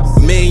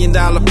 $1 million.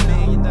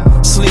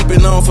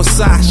 Sleeping on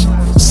Versace,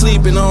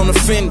 sleeping on the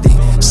Fendi,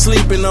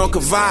 sleeping on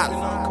Cavalli,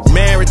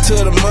 married to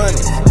the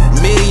money,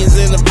 millions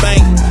in the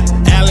bank,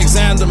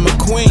 Alexander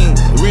McQueen,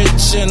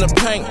 rich in the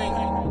paint.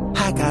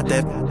 I got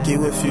that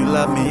you if you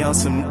love me on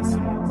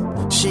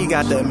some. She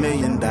got that $1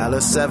 million,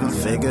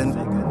 7-figure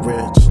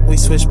rich. We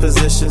switch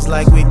positions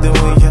like we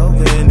doing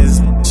yoga in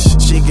this.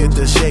 She get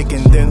the shake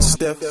and then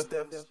stiff.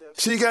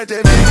 She got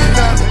that $1 million.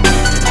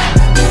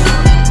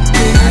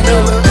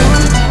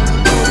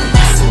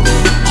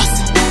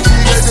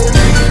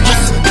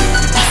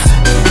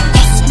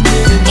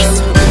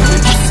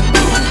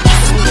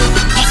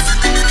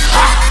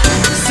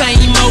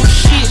 Same old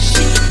shit,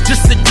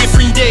 just a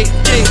different day.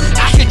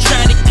 Out here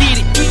trying to get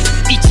it,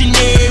 each and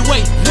every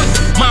way.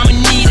 Mama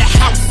need a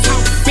house,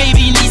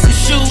 baby need some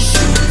shoes.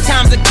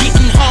 Times are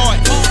getting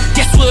hard,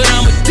 guess what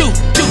I'ma do?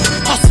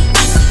 Hustle,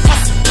 hustle,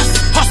 hustle,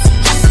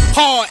 hustle,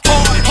 hard.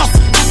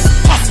 Hustle,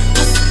 hustle,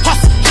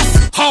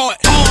 hustle, hard.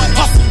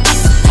 Hustle,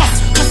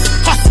 hustle,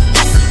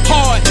 hustle,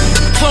 hard.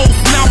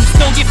 Closed mouths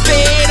don't get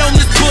fed on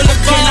this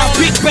boulevard. And I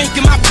big bank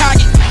in my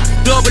pocket,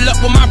 double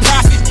up with my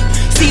profit.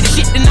 See the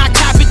shit then I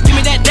cop it, give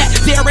me that,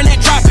 there and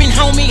that dropping,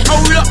 homie.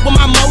 Hold up with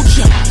my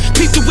mojo.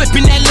 People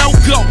whipping that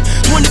logo.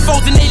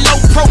 24s and they low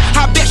pro.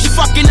 I bet you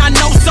fucking I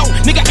know so.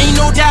 Nigga, ain't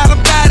no doubt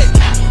about it.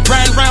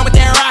 Riding around with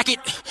that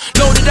rocket.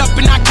 Loaded up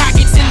and I cock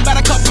it. Send about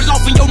a couple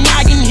off in your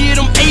noggin. Hear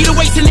them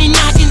 808s and they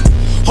knocking.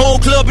 Whole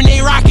club and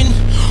they rocking.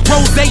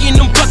 Rose in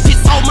them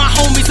buckets. All my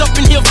homies up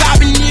in here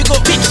vibing, nigga.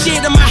 Big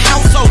shit in my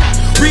household.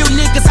 Real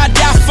niggas I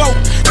die for.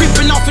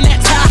 Creeping off in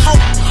that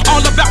Tahoe. All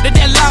about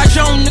that large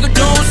on, nigga.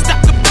 Don't stop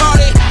the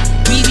party.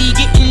 We be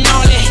getting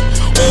all that.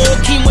 Oh,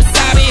 King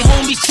Wasabi,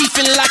 homies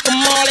chiefin' like a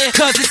Marley.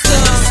 Cause it's the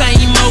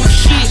same old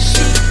shit,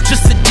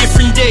 just a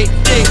different day.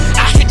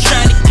 Out here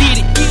trying to get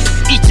it,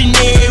 each and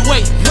every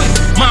way.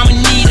 Mama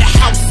need a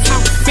house,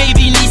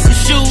 baby need some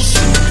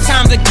shoes.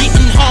 Times are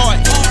getting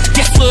hard,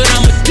 guess what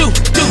I'ma do?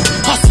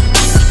 Hustle,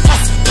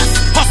 hustle,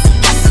 hustle,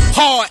 hustle,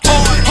 hard.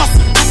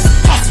 Hustle,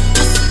 hustle,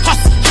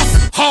 hustle,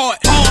 hustle, hard.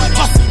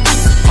 Hustle,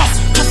 hustle,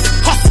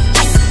 hustle,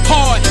 hustle,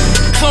 hard.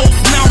 Closed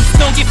mouths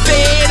don't get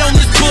fed on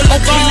this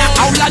boulevard. Okay,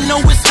 now all I know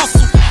is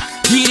hustle.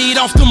 Get it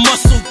off the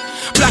muscle.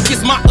 Black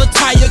is my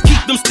attire.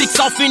 Keep them sticks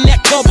off in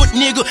that cupboard,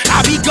 nigga.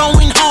 I be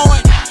going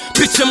hard.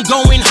 Bitch, I'm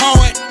going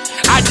hard.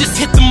 I just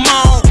hit the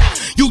mall.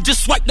 You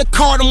just swipe the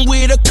card. I'm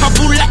with a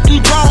couple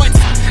Latin broads.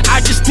 I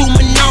just do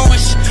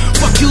menage.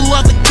 Fuck you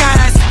other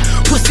guys.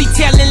 Pussy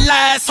telling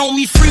lies.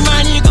 Homie, free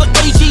my nigga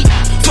AG.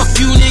 Fuck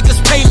you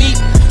niggas, pay me.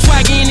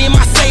 Swagging in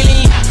my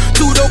saline.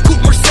 Two-door coupe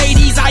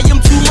Mercedes. I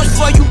am too much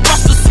for you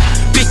busters.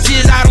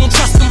 Bitches, I don't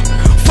trust them.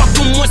 Fuck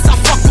them once I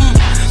fuck them.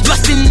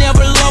 Lustin'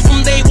 never love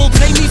them. They won't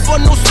play me for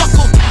no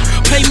sucker.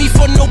 Play me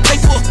for no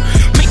paper.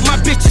 Make my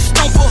bitches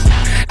stumper.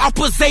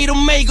 Alpha Zeta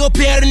Omega.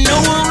 Better know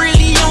I'm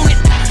really on it.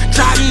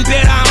 Driving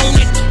better on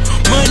it.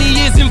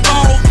 Money is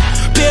involved.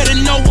 better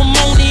know I'm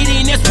on it,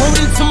 and that's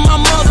wording to my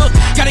mother.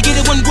 Gotta get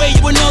it one way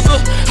or another.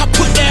 I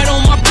put that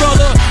on my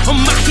brother.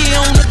 I'm out here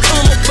on the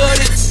come up, but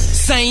it's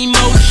same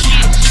old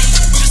shit.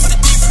 Just a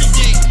different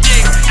day.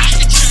 I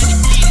had trying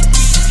to get it.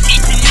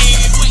 Each and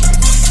every way.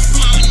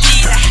 Mama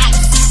need a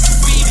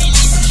house. Baby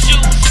need some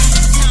shoes.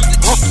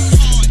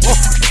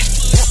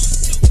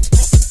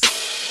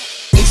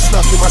 Ace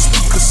knocking my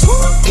speakers.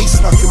 Ace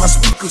knocking my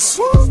speakers.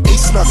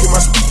 Ace knocking my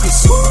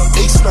speakers.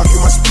 Ace knocking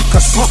my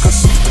speakers.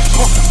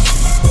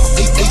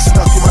 Ace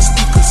knocking my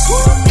speakers.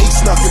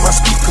 Ace knocking my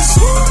speakers.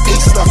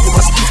 Ace knocking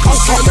my speakers.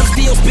 Okay, I'm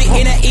still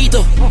spitting that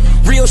ether.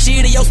 Real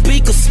shit in your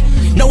speakers.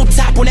 No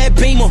top on that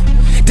beamer.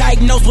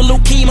 Diagnosed with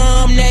leukemia.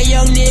 I'm that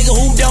young nigga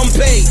who done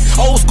paid.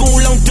 Old school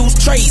on deuce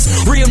trays.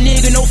 Real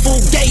nigga, no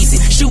fool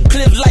gazing. Shoot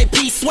clips like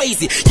P.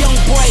 Swayze. Young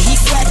boy, he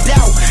swagged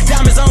out.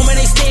 Diamonds on me,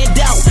 they stand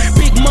out.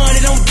 Big money,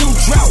 don't do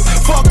drought.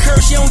 Fuck her,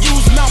 she don't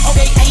use mouth.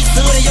 Okay, Ace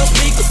hood in your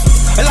speakers.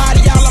 A lot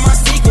of y'all are my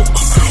sequel.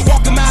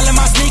 Walk a mile in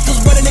my sneakers,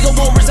 but a nigga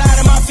won't reside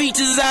in my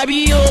features. I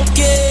be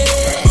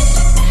okay.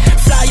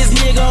 Flyest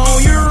nigga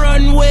on your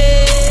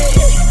runway.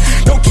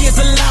 No kids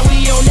allowed,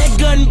 we on that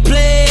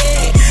gunplay.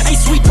 Ain't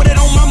sweet, put it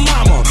on my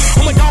mama.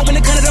 On my dog when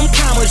they cut of them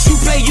commas. You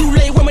play, you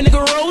lay with my nigga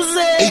Rose.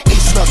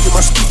 Ace knocking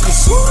my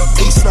speakers.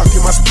 Ace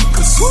knocking my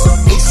speakers.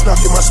 Ace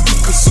knocking my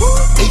speakers.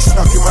 Ace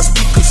knocking my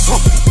speakers.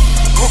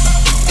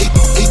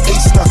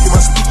 Ace knocking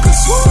my speakers.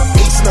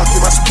 Ace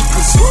knocking my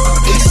speakers.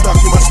 Ace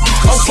knocking my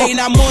speakers. Okay,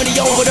 now money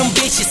over them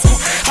bitches.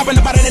 Hopping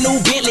up out of the new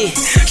Bentley.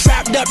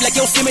 Strapped up like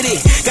Yosemite.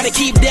 Gotta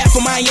keep that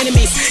for my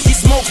enemies. This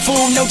smoke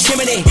food, no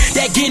chimney.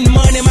 That getting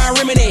money, my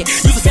remedy.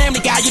 You the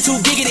family guy, you too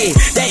giggity.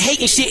 That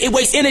hating shit, it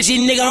wastes energy,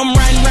 nigga. I'm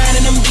riding around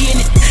and I'm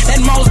getting it. That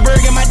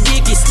Mossberg and my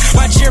dickies.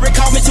 My Jerry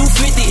called me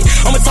 250.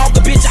 I'ma talk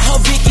a bitch, I her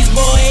Vickies,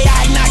 boy.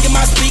 I ain't knocking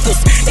my speakers.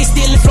 They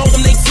stealing flow,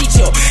 them they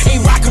teacher.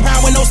 Ain't rockin'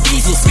 around with no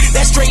skeezers.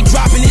 That straight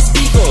dropping this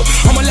speaker.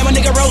 I'ma let my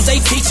nigga Rose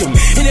teach him.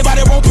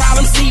 Anybody won't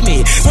problem see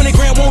me. 20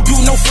 grand won't do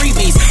no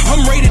freebies.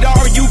 I'm rated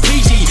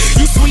R-U-PG.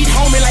 You sweet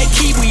homie like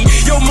Kiwi.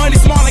 Your money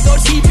small like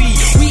OTP.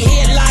 We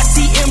headline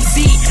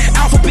TMC.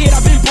 Alphabet,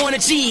 I've been born a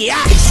G.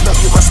 Ace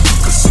knocking my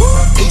speakers.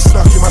 Ace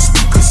knocking my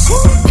speakers.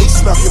 Ace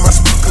knocking my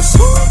speakers.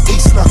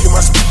 Ace knocking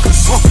my speakers.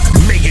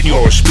 Making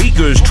your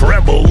speakers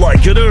tremble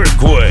like an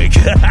earthquake.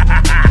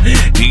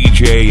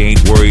 DJ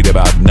ain't worried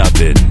about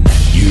nothing,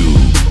 you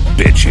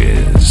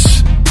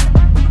bitches.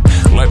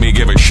 Let me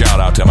give a shout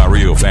out to my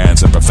real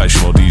fans and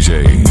professional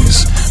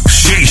DJs.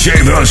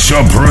 CJ the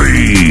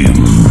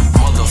Supreme.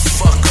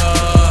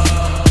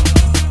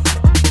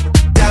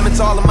 Diamonds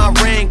all in my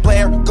ring,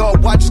 player.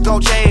 Gold watches,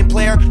 gold chain,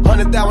 player.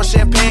 100,000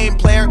 champagne,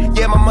 player.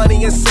 Yeah, my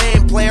money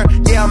insane, player.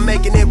 Yeah, I'm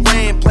making it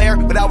rain, player.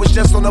 But I was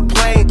just on a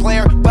plane,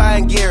 player.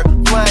 Buying gear,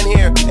 flying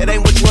here. It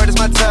ain't which word, it's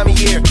my time of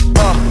year.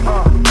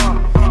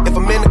 If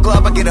I'm in the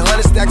club, I get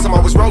 100 stacks. I'm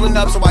always rolling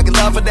up, so I get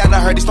love for that. I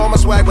heard he stole my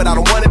swag, but I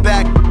don't want it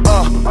back.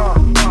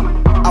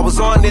 I was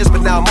on this,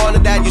 but now I'm on to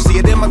that. You see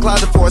it in my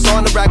closet, for it's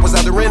on the rack. Was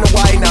either in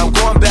Hawaii, now I'm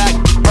going back.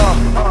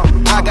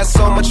 I got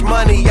so much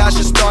money, I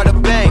should start a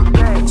bank.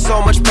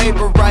 So much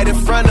paper right in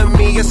front of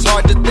me, it's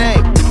hard to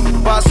think.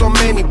 Buy so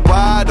many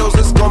bottles,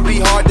 it's gonna be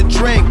hard to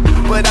drink.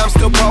 But I'm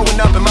still growing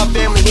up, and my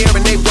family here,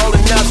 and they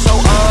rolling up. So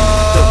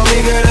the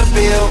bigger the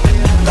bill,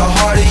 the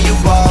harder you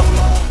ball.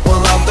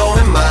 Well, I'm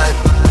throwing mine,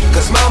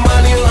 cause my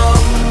money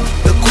long.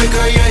 The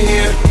quicker you're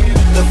here,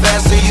 the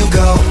faster you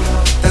go.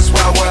 That's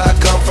why where I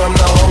come from,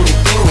 the only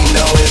thing we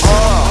know is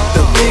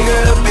the bigger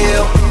the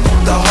bill,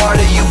 the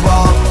harder you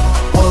ball.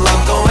 Well,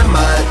 I'm throwing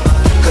mine,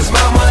 cause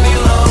my money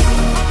long.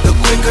 The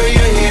quicker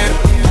you're here,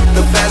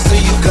 the faster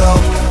you go.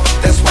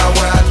 That's why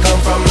where I come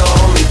from, the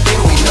only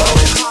thing we know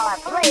is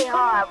play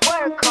hard,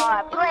 work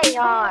hard, play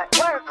hard,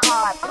 work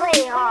hard,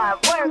 play hard,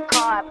 work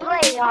hard,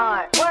 play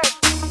hard, work,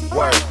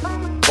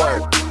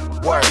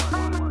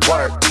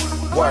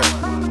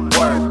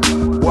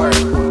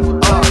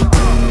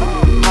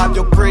 Hop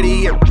your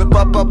pretty and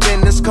whip up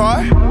in this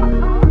car.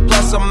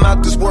 Plus I'm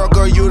out this world,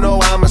 girl, you know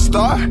I'm a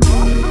star.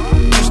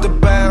 Used to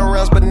buy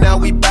rounds, but now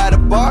we buy the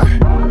bar.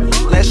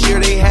 Last year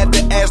they had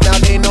the ass, now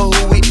they know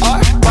who we are.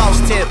 Boss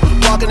tip,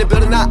 walk in the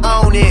building, I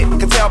own it.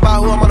 Can tell by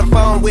who I'm on the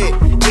phone with.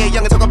 Yeah,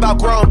 young and talk about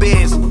grown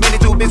biz. Many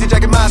too busy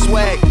jacking my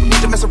swag.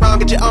 Need to mess around,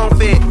 get your own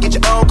fit. Get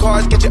your own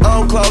cars, get your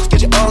own clothes,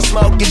 get your own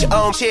smoke, get your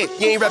own shit.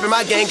 You ain't rapping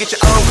my game, get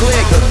your own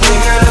click. The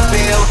bigger the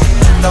bill,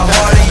 the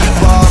harder you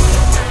ball.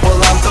 Well,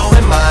 I'm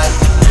throwing mine,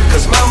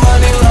 cause my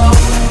money low.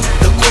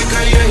 The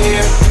quicker you're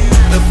here,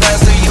 the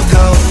faster you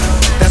go.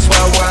 That's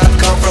why where I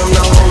come from, the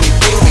only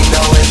thing we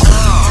know is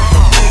the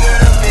bigger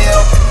the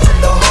bill,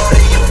 the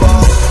harder you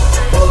ball.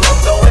 Well, I'm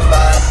throwing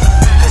mine,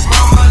 cause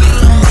my money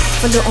low.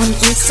 Follow on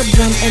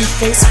Instagram and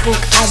Facebook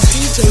at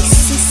DJ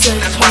Cisse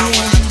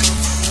Kenya.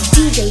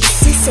 DJ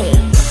Cisse.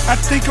 I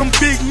think I'm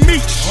Big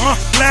Meech,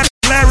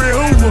 Larry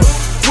Hoover,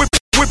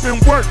 whipping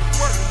work.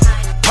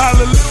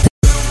 Hallelujah.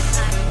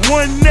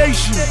 One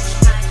nation.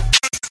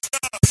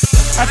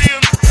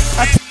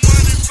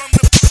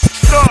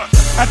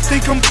 I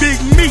think I'm Big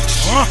Meech,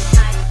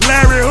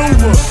 Larry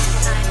Hoover,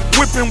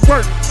 whipping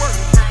work.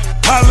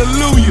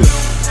 Hallelujah.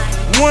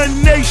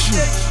 One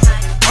nation.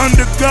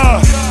 under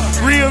God.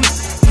 Real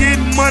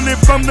getting money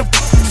from the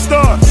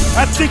start.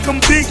 I think I'm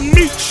Big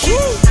Meech,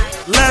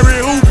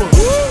 Larry Hoover,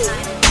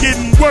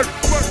 getting work.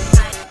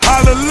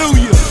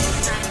 Hallelujah.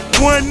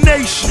 One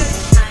nation,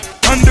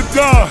 under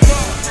God.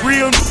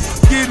 Real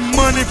getting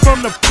money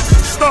from the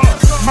start.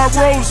 My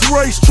Rolls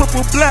Royce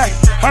triple black,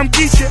 I'm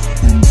Geechee.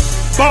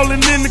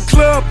 Ballin' in the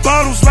club,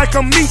 bottles like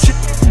I'm Meechee.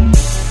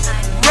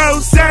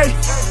 Rose,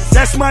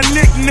 that's my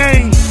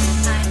nickname.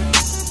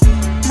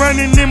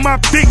 Running in my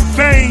big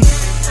vein.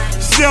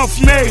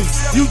 Self-made,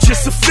 you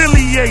just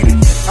affiliated.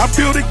 I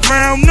built it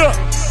ground up,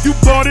 you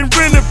bought and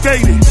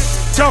renovated.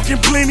 Talking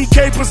plenty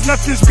capers,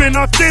 nothing's been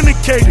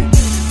authenticated.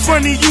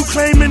 Funny you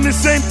claiming the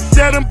same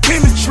that I'm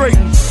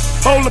penetrating.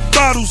 Hold the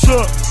bottles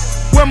up,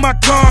 where my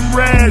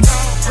comrades?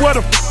 What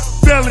a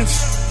felons,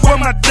 where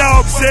my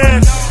dogs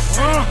at?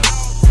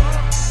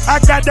 I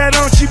got that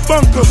Archie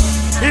bunker,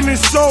 and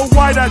it's so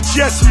white I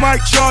just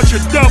might charge a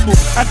double.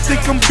 I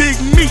think I'm Big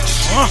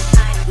Meech,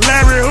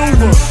 Larry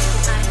Hoover,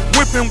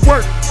 whipping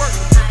work.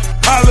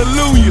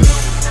 Hallelujah.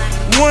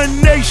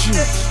 One nation,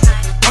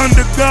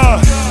 under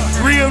God.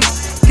 Real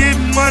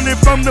getting money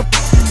from the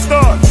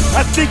start.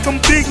 I think I'm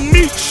Big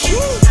Meech,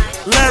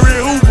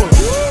 Larry Hoover,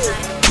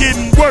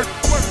 getting work.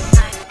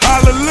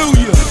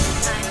 Hallelujah.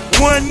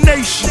 One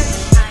nation,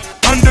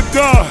 under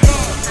God.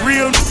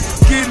 Real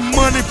getting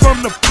money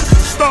from the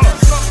start.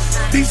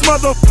 These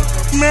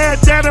motherfuckers mad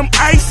that I'm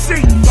icy.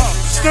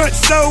 Stunt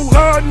so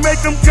hard, make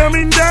them come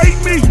indict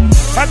me.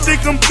 I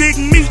think I'm Big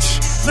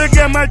Meech. Look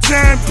at my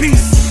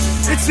timepiece.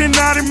 It's an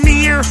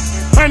Audemars,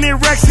 100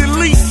 racks at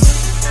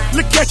least.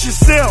 Look at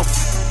yourself,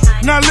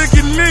 now look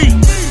at me.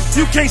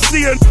 You can't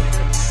see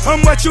how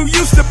much you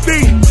used to be.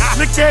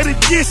 Look at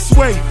it this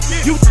way,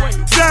 you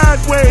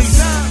sideways.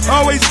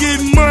 Always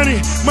getting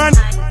money, my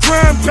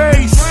crime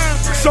pays.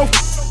 So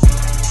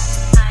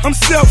I'm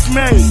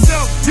self-made.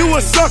 You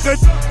a sucker,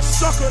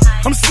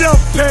 I'm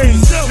self-paid.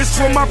 It's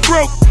for my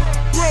broke,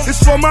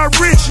 it's for my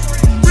rich.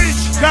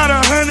 Got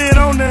 100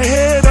 on the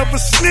head of a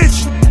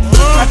snitch.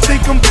 I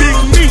think I'm Big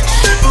Meech,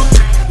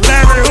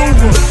 Larry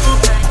Hoover,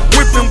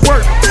 whipping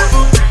work.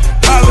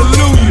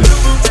 Hallelujah.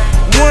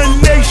 One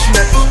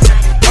nation,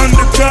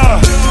 under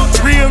God.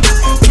 Real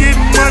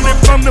getting money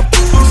from the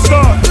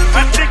start.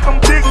 I think I'm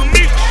Big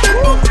Meech,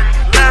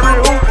 Larry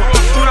Hoover,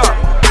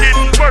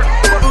 getting work.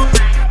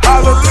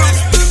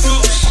 Hallelujah.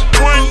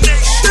 One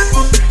nation,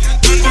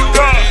 under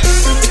God.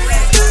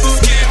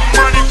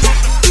 Money.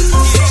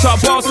 So I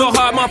ball so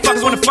hard,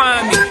 motherfuckers wanna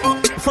find me.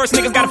 First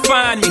niggas gotta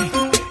find me.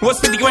 What's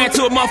 50 grand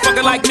to a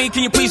motherfucker like me?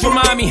 Can you please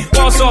remind me?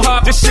 Ball so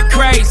hard, this shit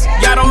crazy.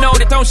 Y'all don't know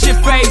that don't shit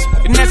phase.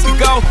 The Nets could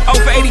go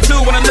 0 for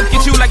 82 when I look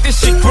at you like this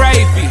shit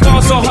gravy.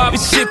 Ball so hard,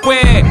 this shit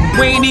weird.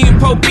 We ain't even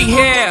Pope be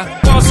here.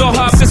 Ball so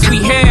hard since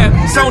we here.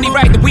 It's only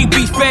right that we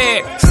be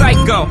fair.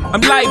 Psycho,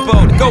 I'm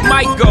libo to go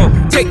Michael.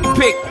 Take your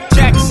pick.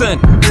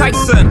 Jackson,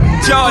 Tyson,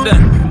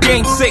 Jordan.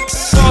 Game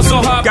 6. Ball so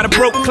hard, got a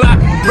broke clock.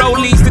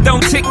 Rollies that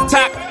don't tick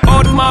tock.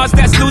 All the Mars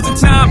that's losing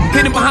time.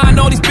 Hidden behind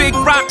all these big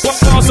rocks.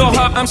 Ball so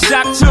hard, I'm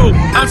shocked too.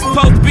 I'm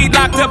supposed to be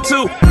locked up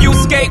too. You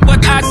escape,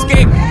 but I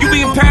escape. You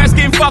be in Paris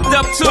getting fucked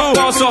up too.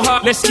 Ball so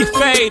hard, let's get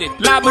faded.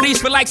 Liberties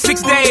for like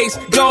 6 days.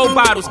 Gold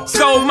bottles,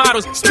 soul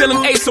models.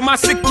 Spilling ace on my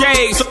sick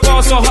days. So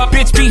ball so hard,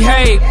 bitch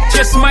behave.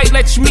 Just might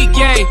let you meet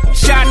gay.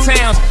 Shot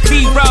towns,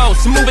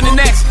 B-rolls, moving the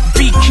next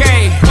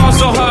BK. Ball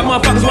so hard,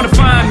 motherfuckers wanna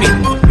find me.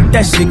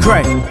 That shit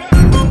crack.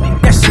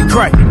 That shit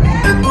crack.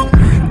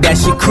 That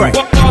shit crack.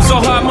 Ball so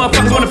hard,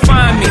 motherfuckers wanna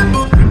find me.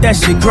 That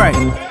shit crack.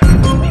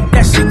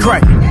 That shit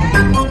crack.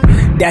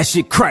 That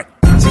shit crack.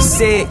 She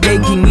said, yeah,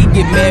 can we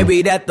get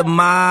married at the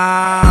mall?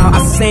 I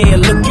said,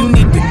 look, you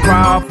need to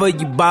crawl for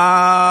your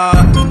bar.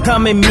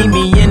 Come and meet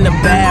me in the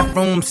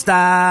bathroom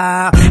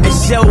style and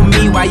show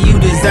me why you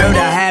deserve to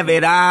have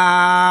it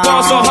all.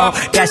 Ball so hard.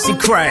 That shit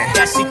crack.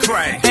 That shit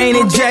crack. Ain't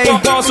it, Jay?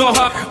 Ball so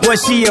hard. What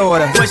she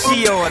order? What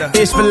she order?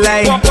 Fish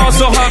fillet. Ball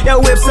so hard.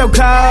 Your whip so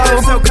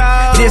cold. So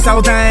cold. This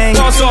whole thing.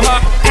 Ball so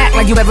hard. Act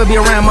like you ever be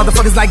around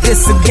motherfuckers like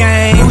this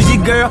again. Who's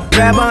your girl?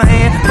 Grab her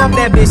hand. Fuck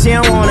that bitch, she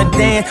don't wanna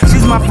dance.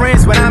 She's my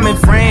friends, but I'm in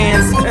France.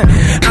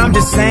 I'm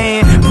just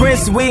saying,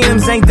 Prince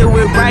Williams ain't do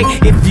it right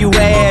if you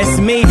ask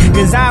me.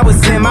 Cause I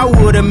was him, I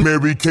would've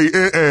Mary Kate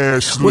and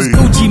Ashley. Was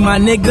Gucci my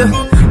nigga?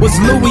 Was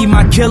Louis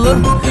my killer?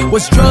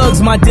 Was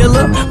drugs my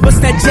dealer? What's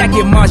that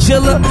jacket,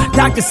 Margilla?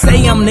 Doctors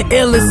say I'm the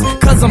illest,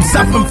 cause I'm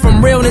suffering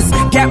from realness.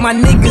 Got my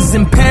niggas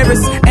in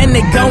Paris, and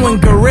they going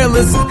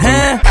gorillas,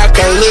 huh? I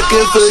came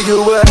looking for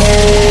you with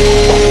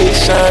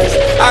Haitians.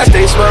 I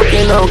stay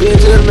smoking on good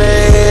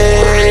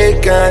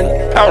Jamaican.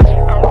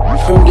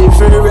 From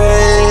different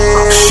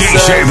races. She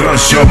say the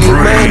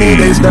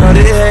Supreme. They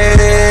started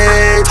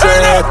hating.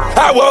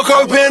 I woke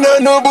up in a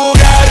new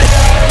Bugatti.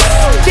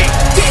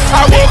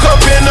 I woke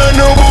up in a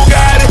new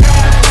Bugatti.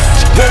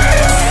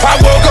 I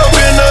woke up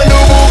in a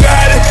new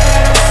Bugatti.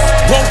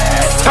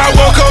 I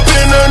woke up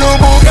in a new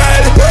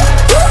Bugatti.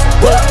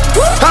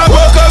 I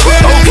woke up in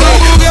a new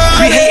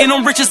Bugatti. Be hating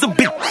on riches a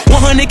bit.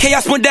 100K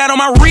I spent that on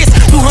my wrist.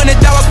 $200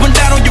 spent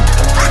that on you.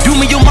 You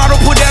me your motto,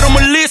 put that on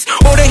my list.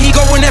 Or that he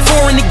going that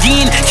foreign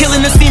again.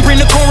 Killing the scene,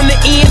 bring the core in the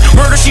end.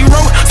 Murder she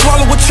wrote,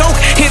 swallow a choke.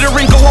 Hit her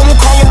and go, I won't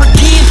call her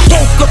again.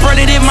 Woke up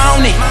running in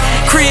mountain.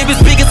 Crib as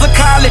big as a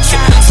college.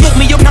 Smoke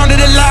me a pound of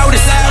the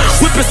loudest.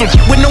 Whipping some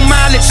with no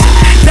mileage.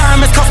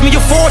 Diamonds cost me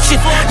a fortune.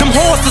 Them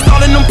horses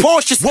all in them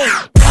Porsches.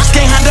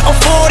 Can't handle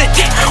afford it.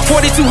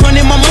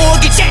 4,200 my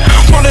mortgage.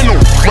 Falling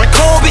on like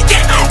Corbett.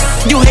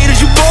 You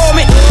haters, you bore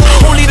me.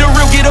 Only the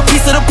real get a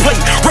piece of the plate.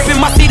 Rapping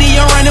my city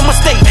and running my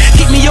state.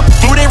 Keep me up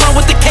through they run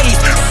with the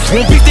case.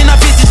 Won't beef, then I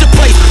visit your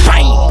place.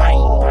 Bang.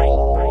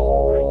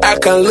 I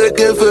come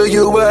looking for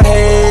you with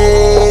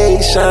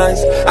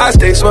Haitians. I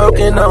stay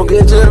smoking on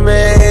good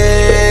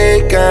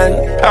Jamaican.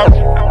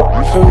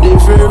 From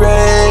different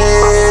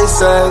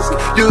races.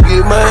 You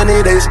get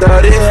money, they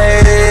started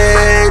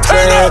hating.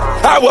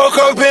 I woke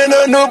up in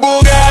a new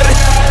Bugatti.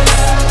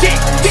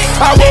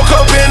 I woke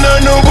up in a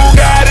new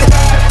Bugatti.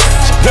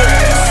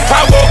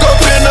 I woke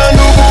up in a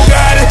new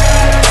Bugatti.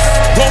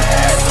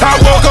 I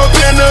woke up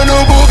in a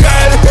new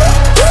Bugatti.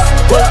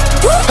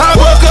 I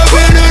woke up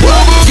in a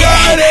new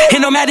Bugatti.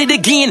 And I'm at it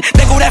again.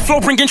 There go that flow,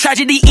 bringing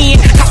tragedy in.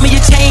 Cop me a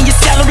chain, your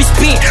salary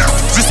spent.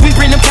 Just we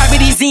bring them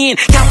cavities in.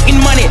 Counting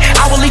money,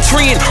 hourly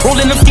trend.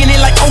 Rolling them skinny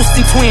like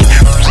Olsen twins.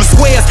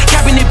 Squares,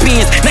 cabinet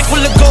bins. Neck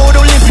full of gold,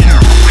 Olympian.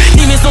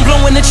 Demons, I'm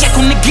blowing the check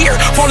on the gear.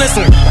 Falling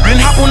some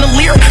and hop on the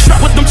leer. Strap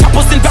with them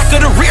choppers in back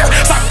of the rear.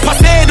 Sock plus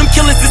head, them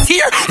killers is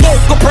here.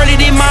 Woke up early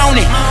this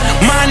morning.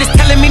 Mine is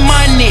telling me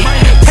money.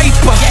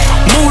 Paper,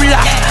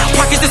 moolah.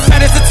 Pockets as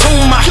fat as a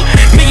tumor.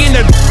 Me in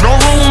the no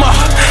rumor.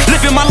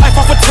 Living my life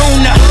off a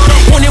tuna.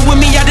 Want it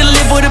with me, I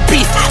deliver the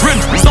beef.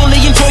 Ribs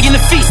only enjoying the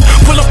feast.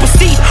 Pull up a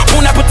seat,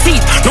 bon appetit.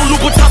 No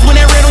Louboutins when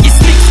they're red on your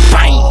sleeves.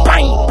 Bang,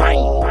 bang,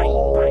 bang,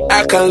 bang.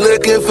 I come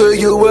looking for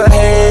you with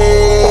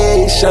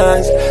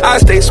Haitians. I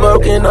stay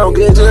smoking on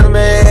good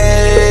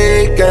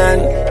Jamaican.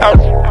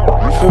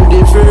 From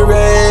different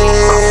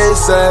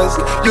races.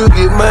 You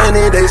get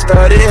money, they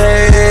started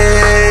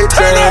hating.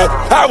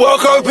 I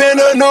woke up in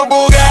a new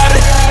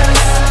Bugatti.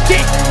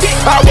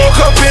 I woke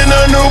up in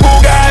a new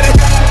Bugatti.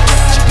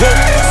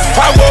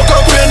 I woke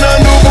up in a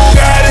new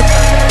Bugatti.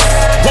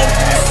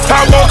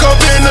 I woke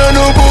up in a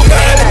new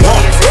Bugatti.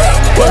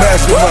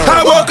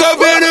 I woke up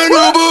in a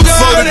new Bugatti.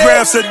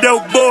 Photographs of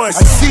dope boys.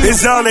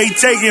 It's all they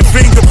taking.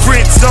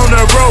 Fingerprints on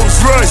the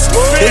Rolls Royce.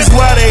 It's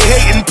why they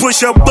hating.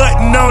 Push a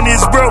button on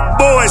his broke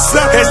boys.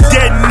 As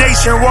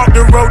detonation, walk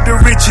the road to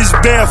riches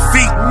bare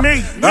feet.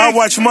 I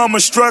watch mama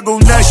struggle,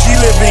 now she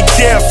living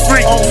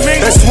carefree.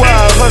 That's why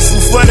I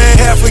hustle for that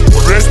half a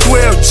that's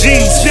 12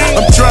 G's.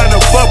 I'm trying to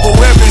bubble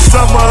every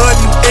summer a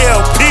new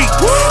LP.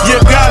 You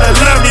gotta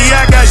love me,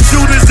 I got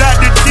shooters out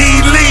the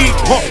D-League.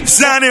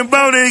 Signing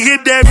bone and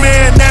hit that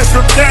man, that's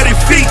from 30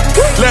 feet.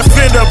 Left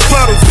in the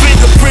puddle,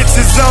 fingerprints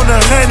is on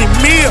 100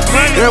 mil.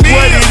 That's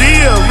what it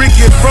is,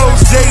 Ricky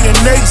Rose and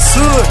Nate's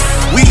Hood.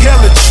 We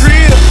hella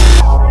trill,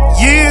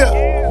 yeah.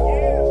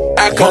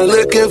 I come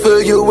looking for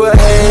you with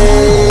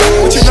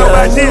Haitians. What you know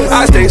about this?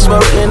 I stay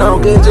smoking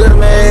on good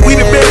Jamaican. We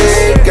the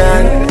best.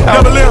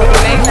 Double M.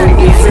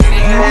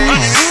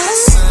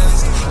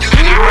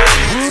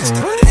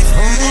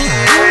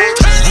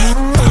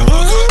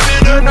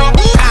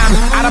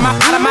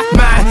 Out of my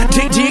mind.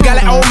 GG got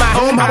it on my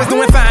home. I was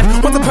doing fine.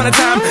 Once upon a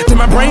time, till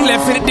my brain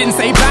left and it didn't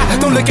say bye.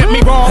 Don't look at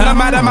me wrong.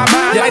 I'm out of my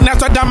mind. Like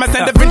Nostradamus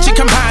and Da Vinci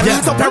combined.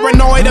 So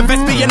paranoid of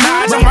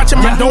espionage. I'm watching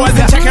my doors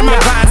and checking my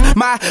blinds.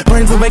 My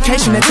brain's on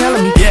vacation, they're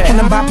telling me.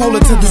 And I'm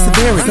bipolar to the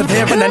severity.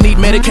 And I need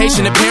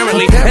medication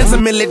apparently. And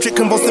some military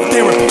convulsive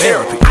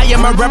therapy. I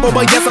am a rebel,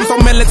 but yes, I'm so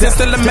militant.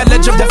 Still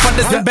eligible for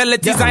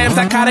disabilities. I am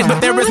psychotic, but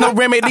there is no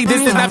remedy.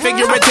 This is not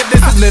figurative,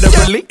 this is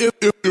literally.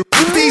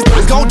 If these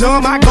go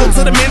dumb, I go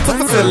to the mental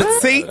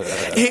facility.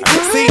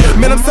 See,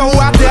 man, I'm so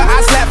out there,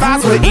 I slap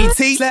eyes with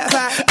E.T. I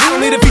don't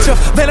need a feature,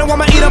 they don't want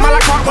my eat 'em a la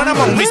carte when I'm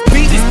on this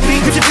beat.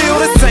 If you feel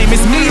the same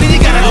as me, then you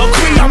gotta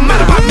agree. I'm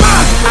out of my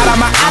mind, out of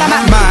my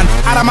mind,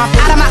 out of my mind. I'm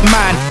out of my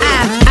mind,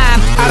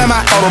 out of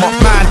my I'm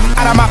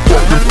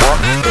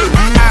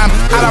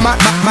out of my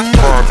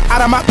mind,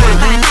 out of my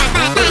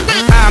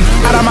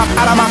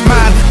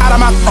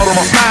I'm out of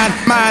my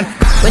mind.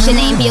 What's your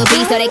name,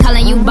 B.O.B., so they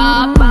calling you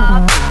Bob?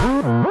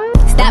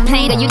 Stop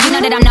playing, that you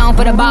know that I'm known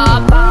for the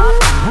Bob.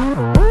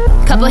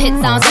 Couple hit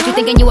songs, got you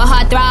thinking you a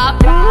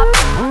heartthrob.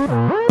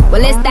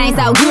 Well, this thing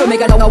so good,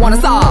 make I don't wanna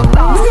solve.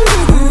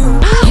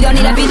 You don't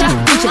need a feature,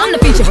 I'm the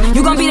feature.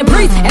 You gon' be the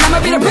priest, and I'ma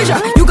be the preacher.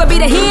 You gon' be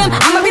the him,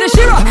 I'ma be the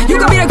shooter. You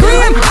gon' be the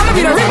grim, I'ma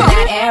be the ripper.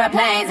 Got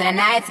airplanes and the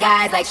night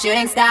skies like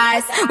shooting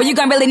stars. Well, you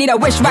gon' really need a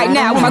wish right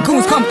now when my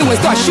goons come through and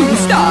start shooting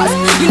stars.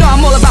 You know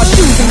I'm all about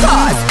shoes and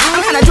cars.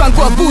 I'm kinda drunk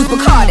for a booze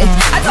Bacardi.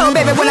 I told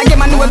baby when I get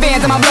my new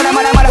advance, I'm blood, I'm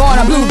on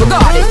a blue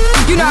Bugatti.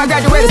 You know I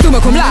graduated summa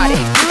cum laude.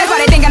 That's why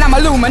they thinking I'm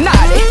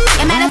Illuminati.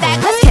 As a matter of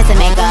fact, let's kiss and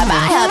make up.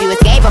 I'll help you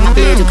escape from my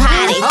blue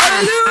Ducati.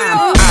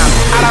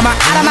 Out of my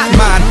mind, out of my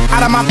mind.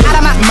 I'm out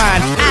of my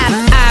mind,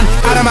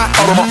 out of my I'm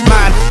out of my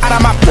mind, out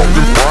of my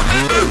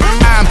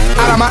I'm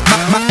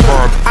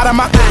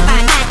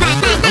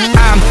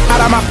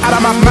out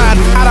of my mind,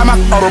 out of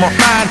my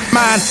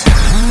mind.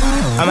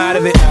 I'm out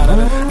of it.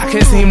 I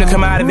can't seem to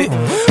come out of it.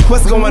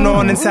 What's going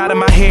on inside of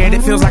my head?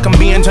 It feels like I'm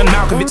being John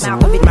Malkovich.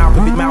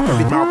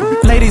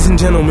 Ladies and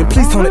gentlemen,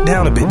 please tone it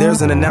down a bit.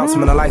 There's an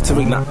announcement I'd like to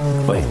ignite.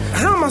 Wait,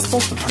 how am I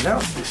supposed to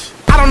pronounce this?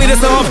 I don't need a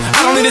sub,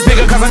 I don't need a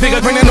speaker, cause I'm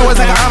bigger. Bring the noise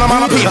like an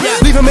onomatopoeia.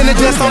 Leave him in the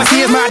dust, all I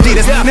see is my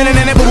Adidas.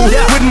 Boo,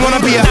 wouldn't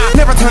wanna be a.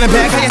 Never turning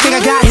back, how you think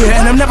I got here?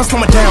 And I'm never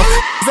slowing down.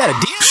 Is that a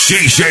deal?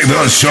 DJ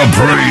the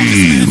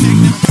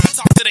Supreme.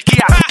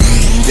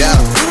 Yeah.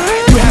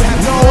 You have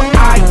no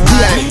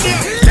idea.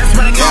 That's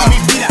when I got me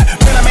beat out.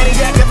 Been a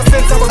maniac ever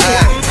since I was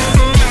born.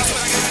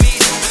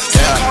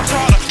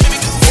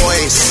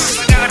 Boys.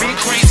 Gotta be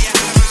crazy.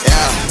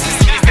 Yeah.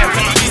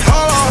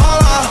 Hold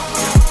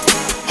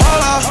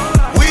on.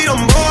 We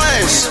them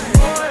boys.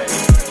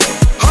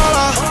 Hold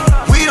on.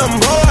 We them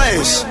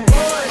boys.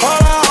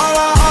 Hold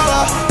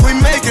on. We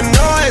making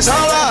noise.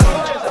 Hold on.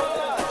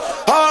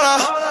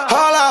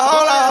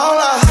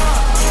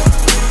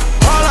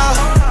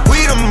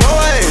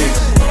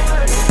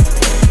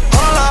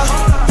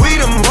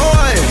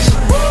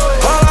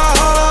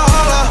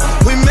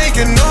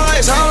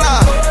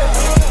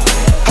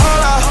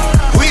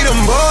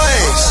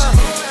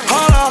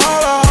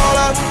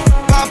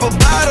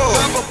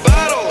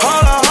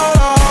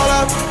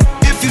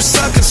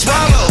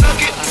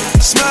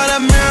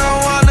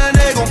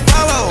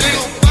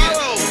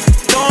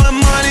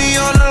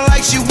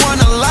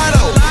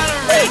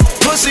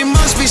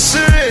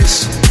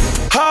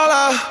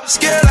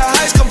 Scared of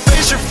heights, come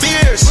face your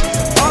fears.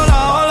 Hold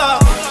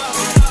up.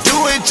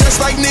 Do it just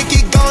like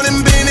Nikki, gone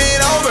and bend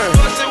it over.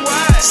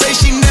 Say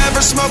she never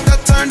smoked, I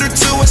turned her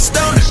to a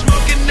stoner.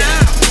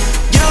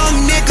 Young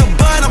nigga,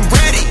 but I'm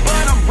ready.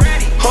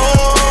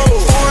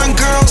 Oh, foreign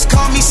girls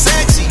call me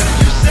sexy.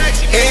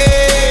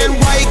 And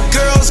white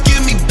girls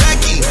give me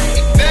Becky.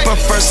 But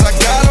first I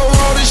gotta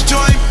roll this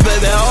joint,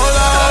 baby. Hold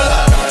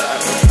up.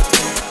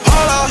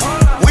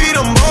 We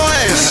them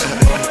boys.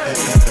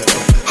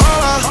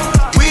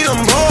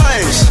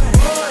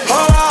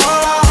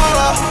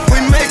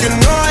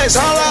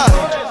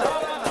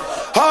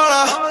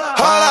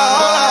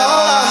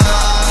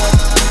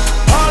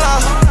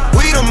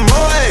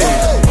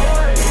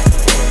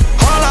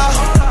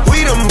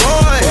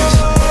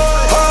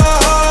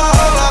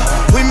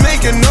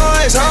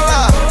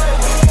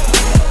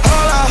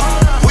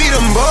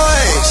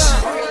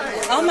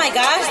 Oh my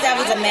gosh, that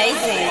was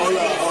amazing.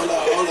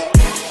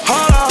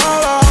 Hold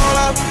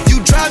up.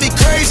 You drive me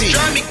crazy.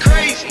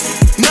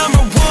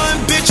 Number one,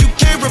 bitch, you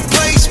can't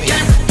replace me.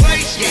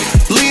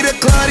 Leader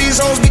Cloud, these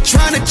hoes be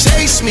trying to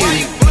chase me.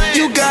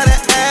 You got an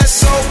ass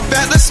so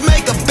fat, let's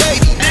make a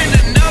baby.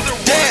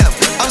 Damn,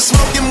 I'm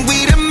smoking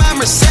weed in my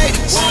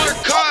Mercedes.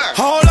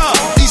 Hold up,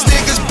 these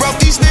niggas broke,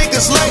 these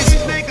niggas lazy.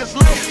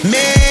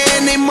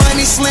 Man, they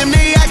money slim,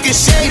 they actin'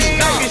 shady.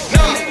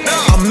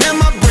 I'm in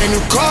my brand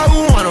new car,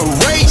 who wanna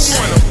race?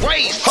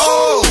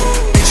 Oh,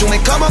 bitch, you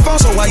ain't call my phone,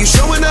 so why you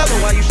showing up?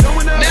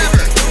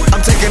 Never.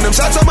 I'm taking them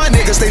shots on my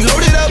niggas, they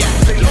loaded up.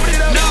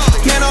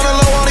 Man, on the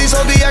low, all these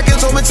OD acting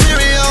so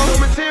material.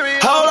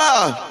 Hold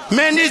up,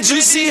 man, did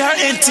you see her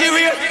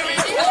interior?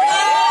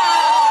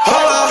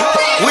 Hold up,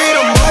 we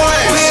them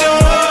boys.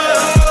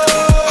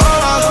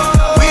 Hold up,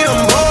 we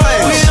them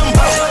boys.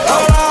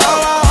 Hold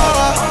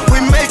up, we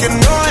making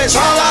noise.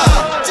 Hold up.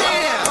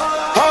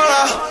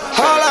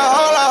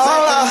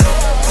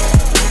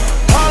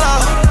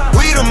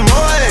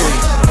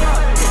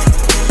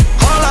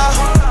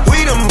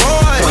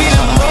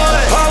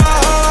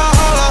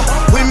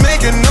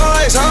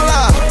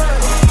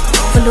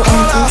 Follow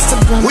on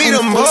Instagram We and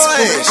them Facebook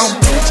boys. at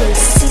DJ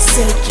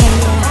Cisse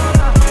Kenya.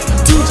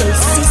 DJ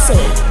Cisse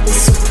the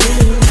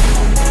Supreme.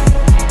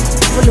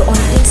 Follow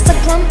on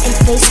Instagram and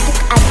Facebook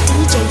at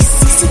DJ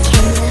Cisse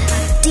Kenya.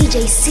 DJ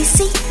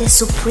Cisse the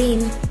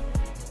Supreme.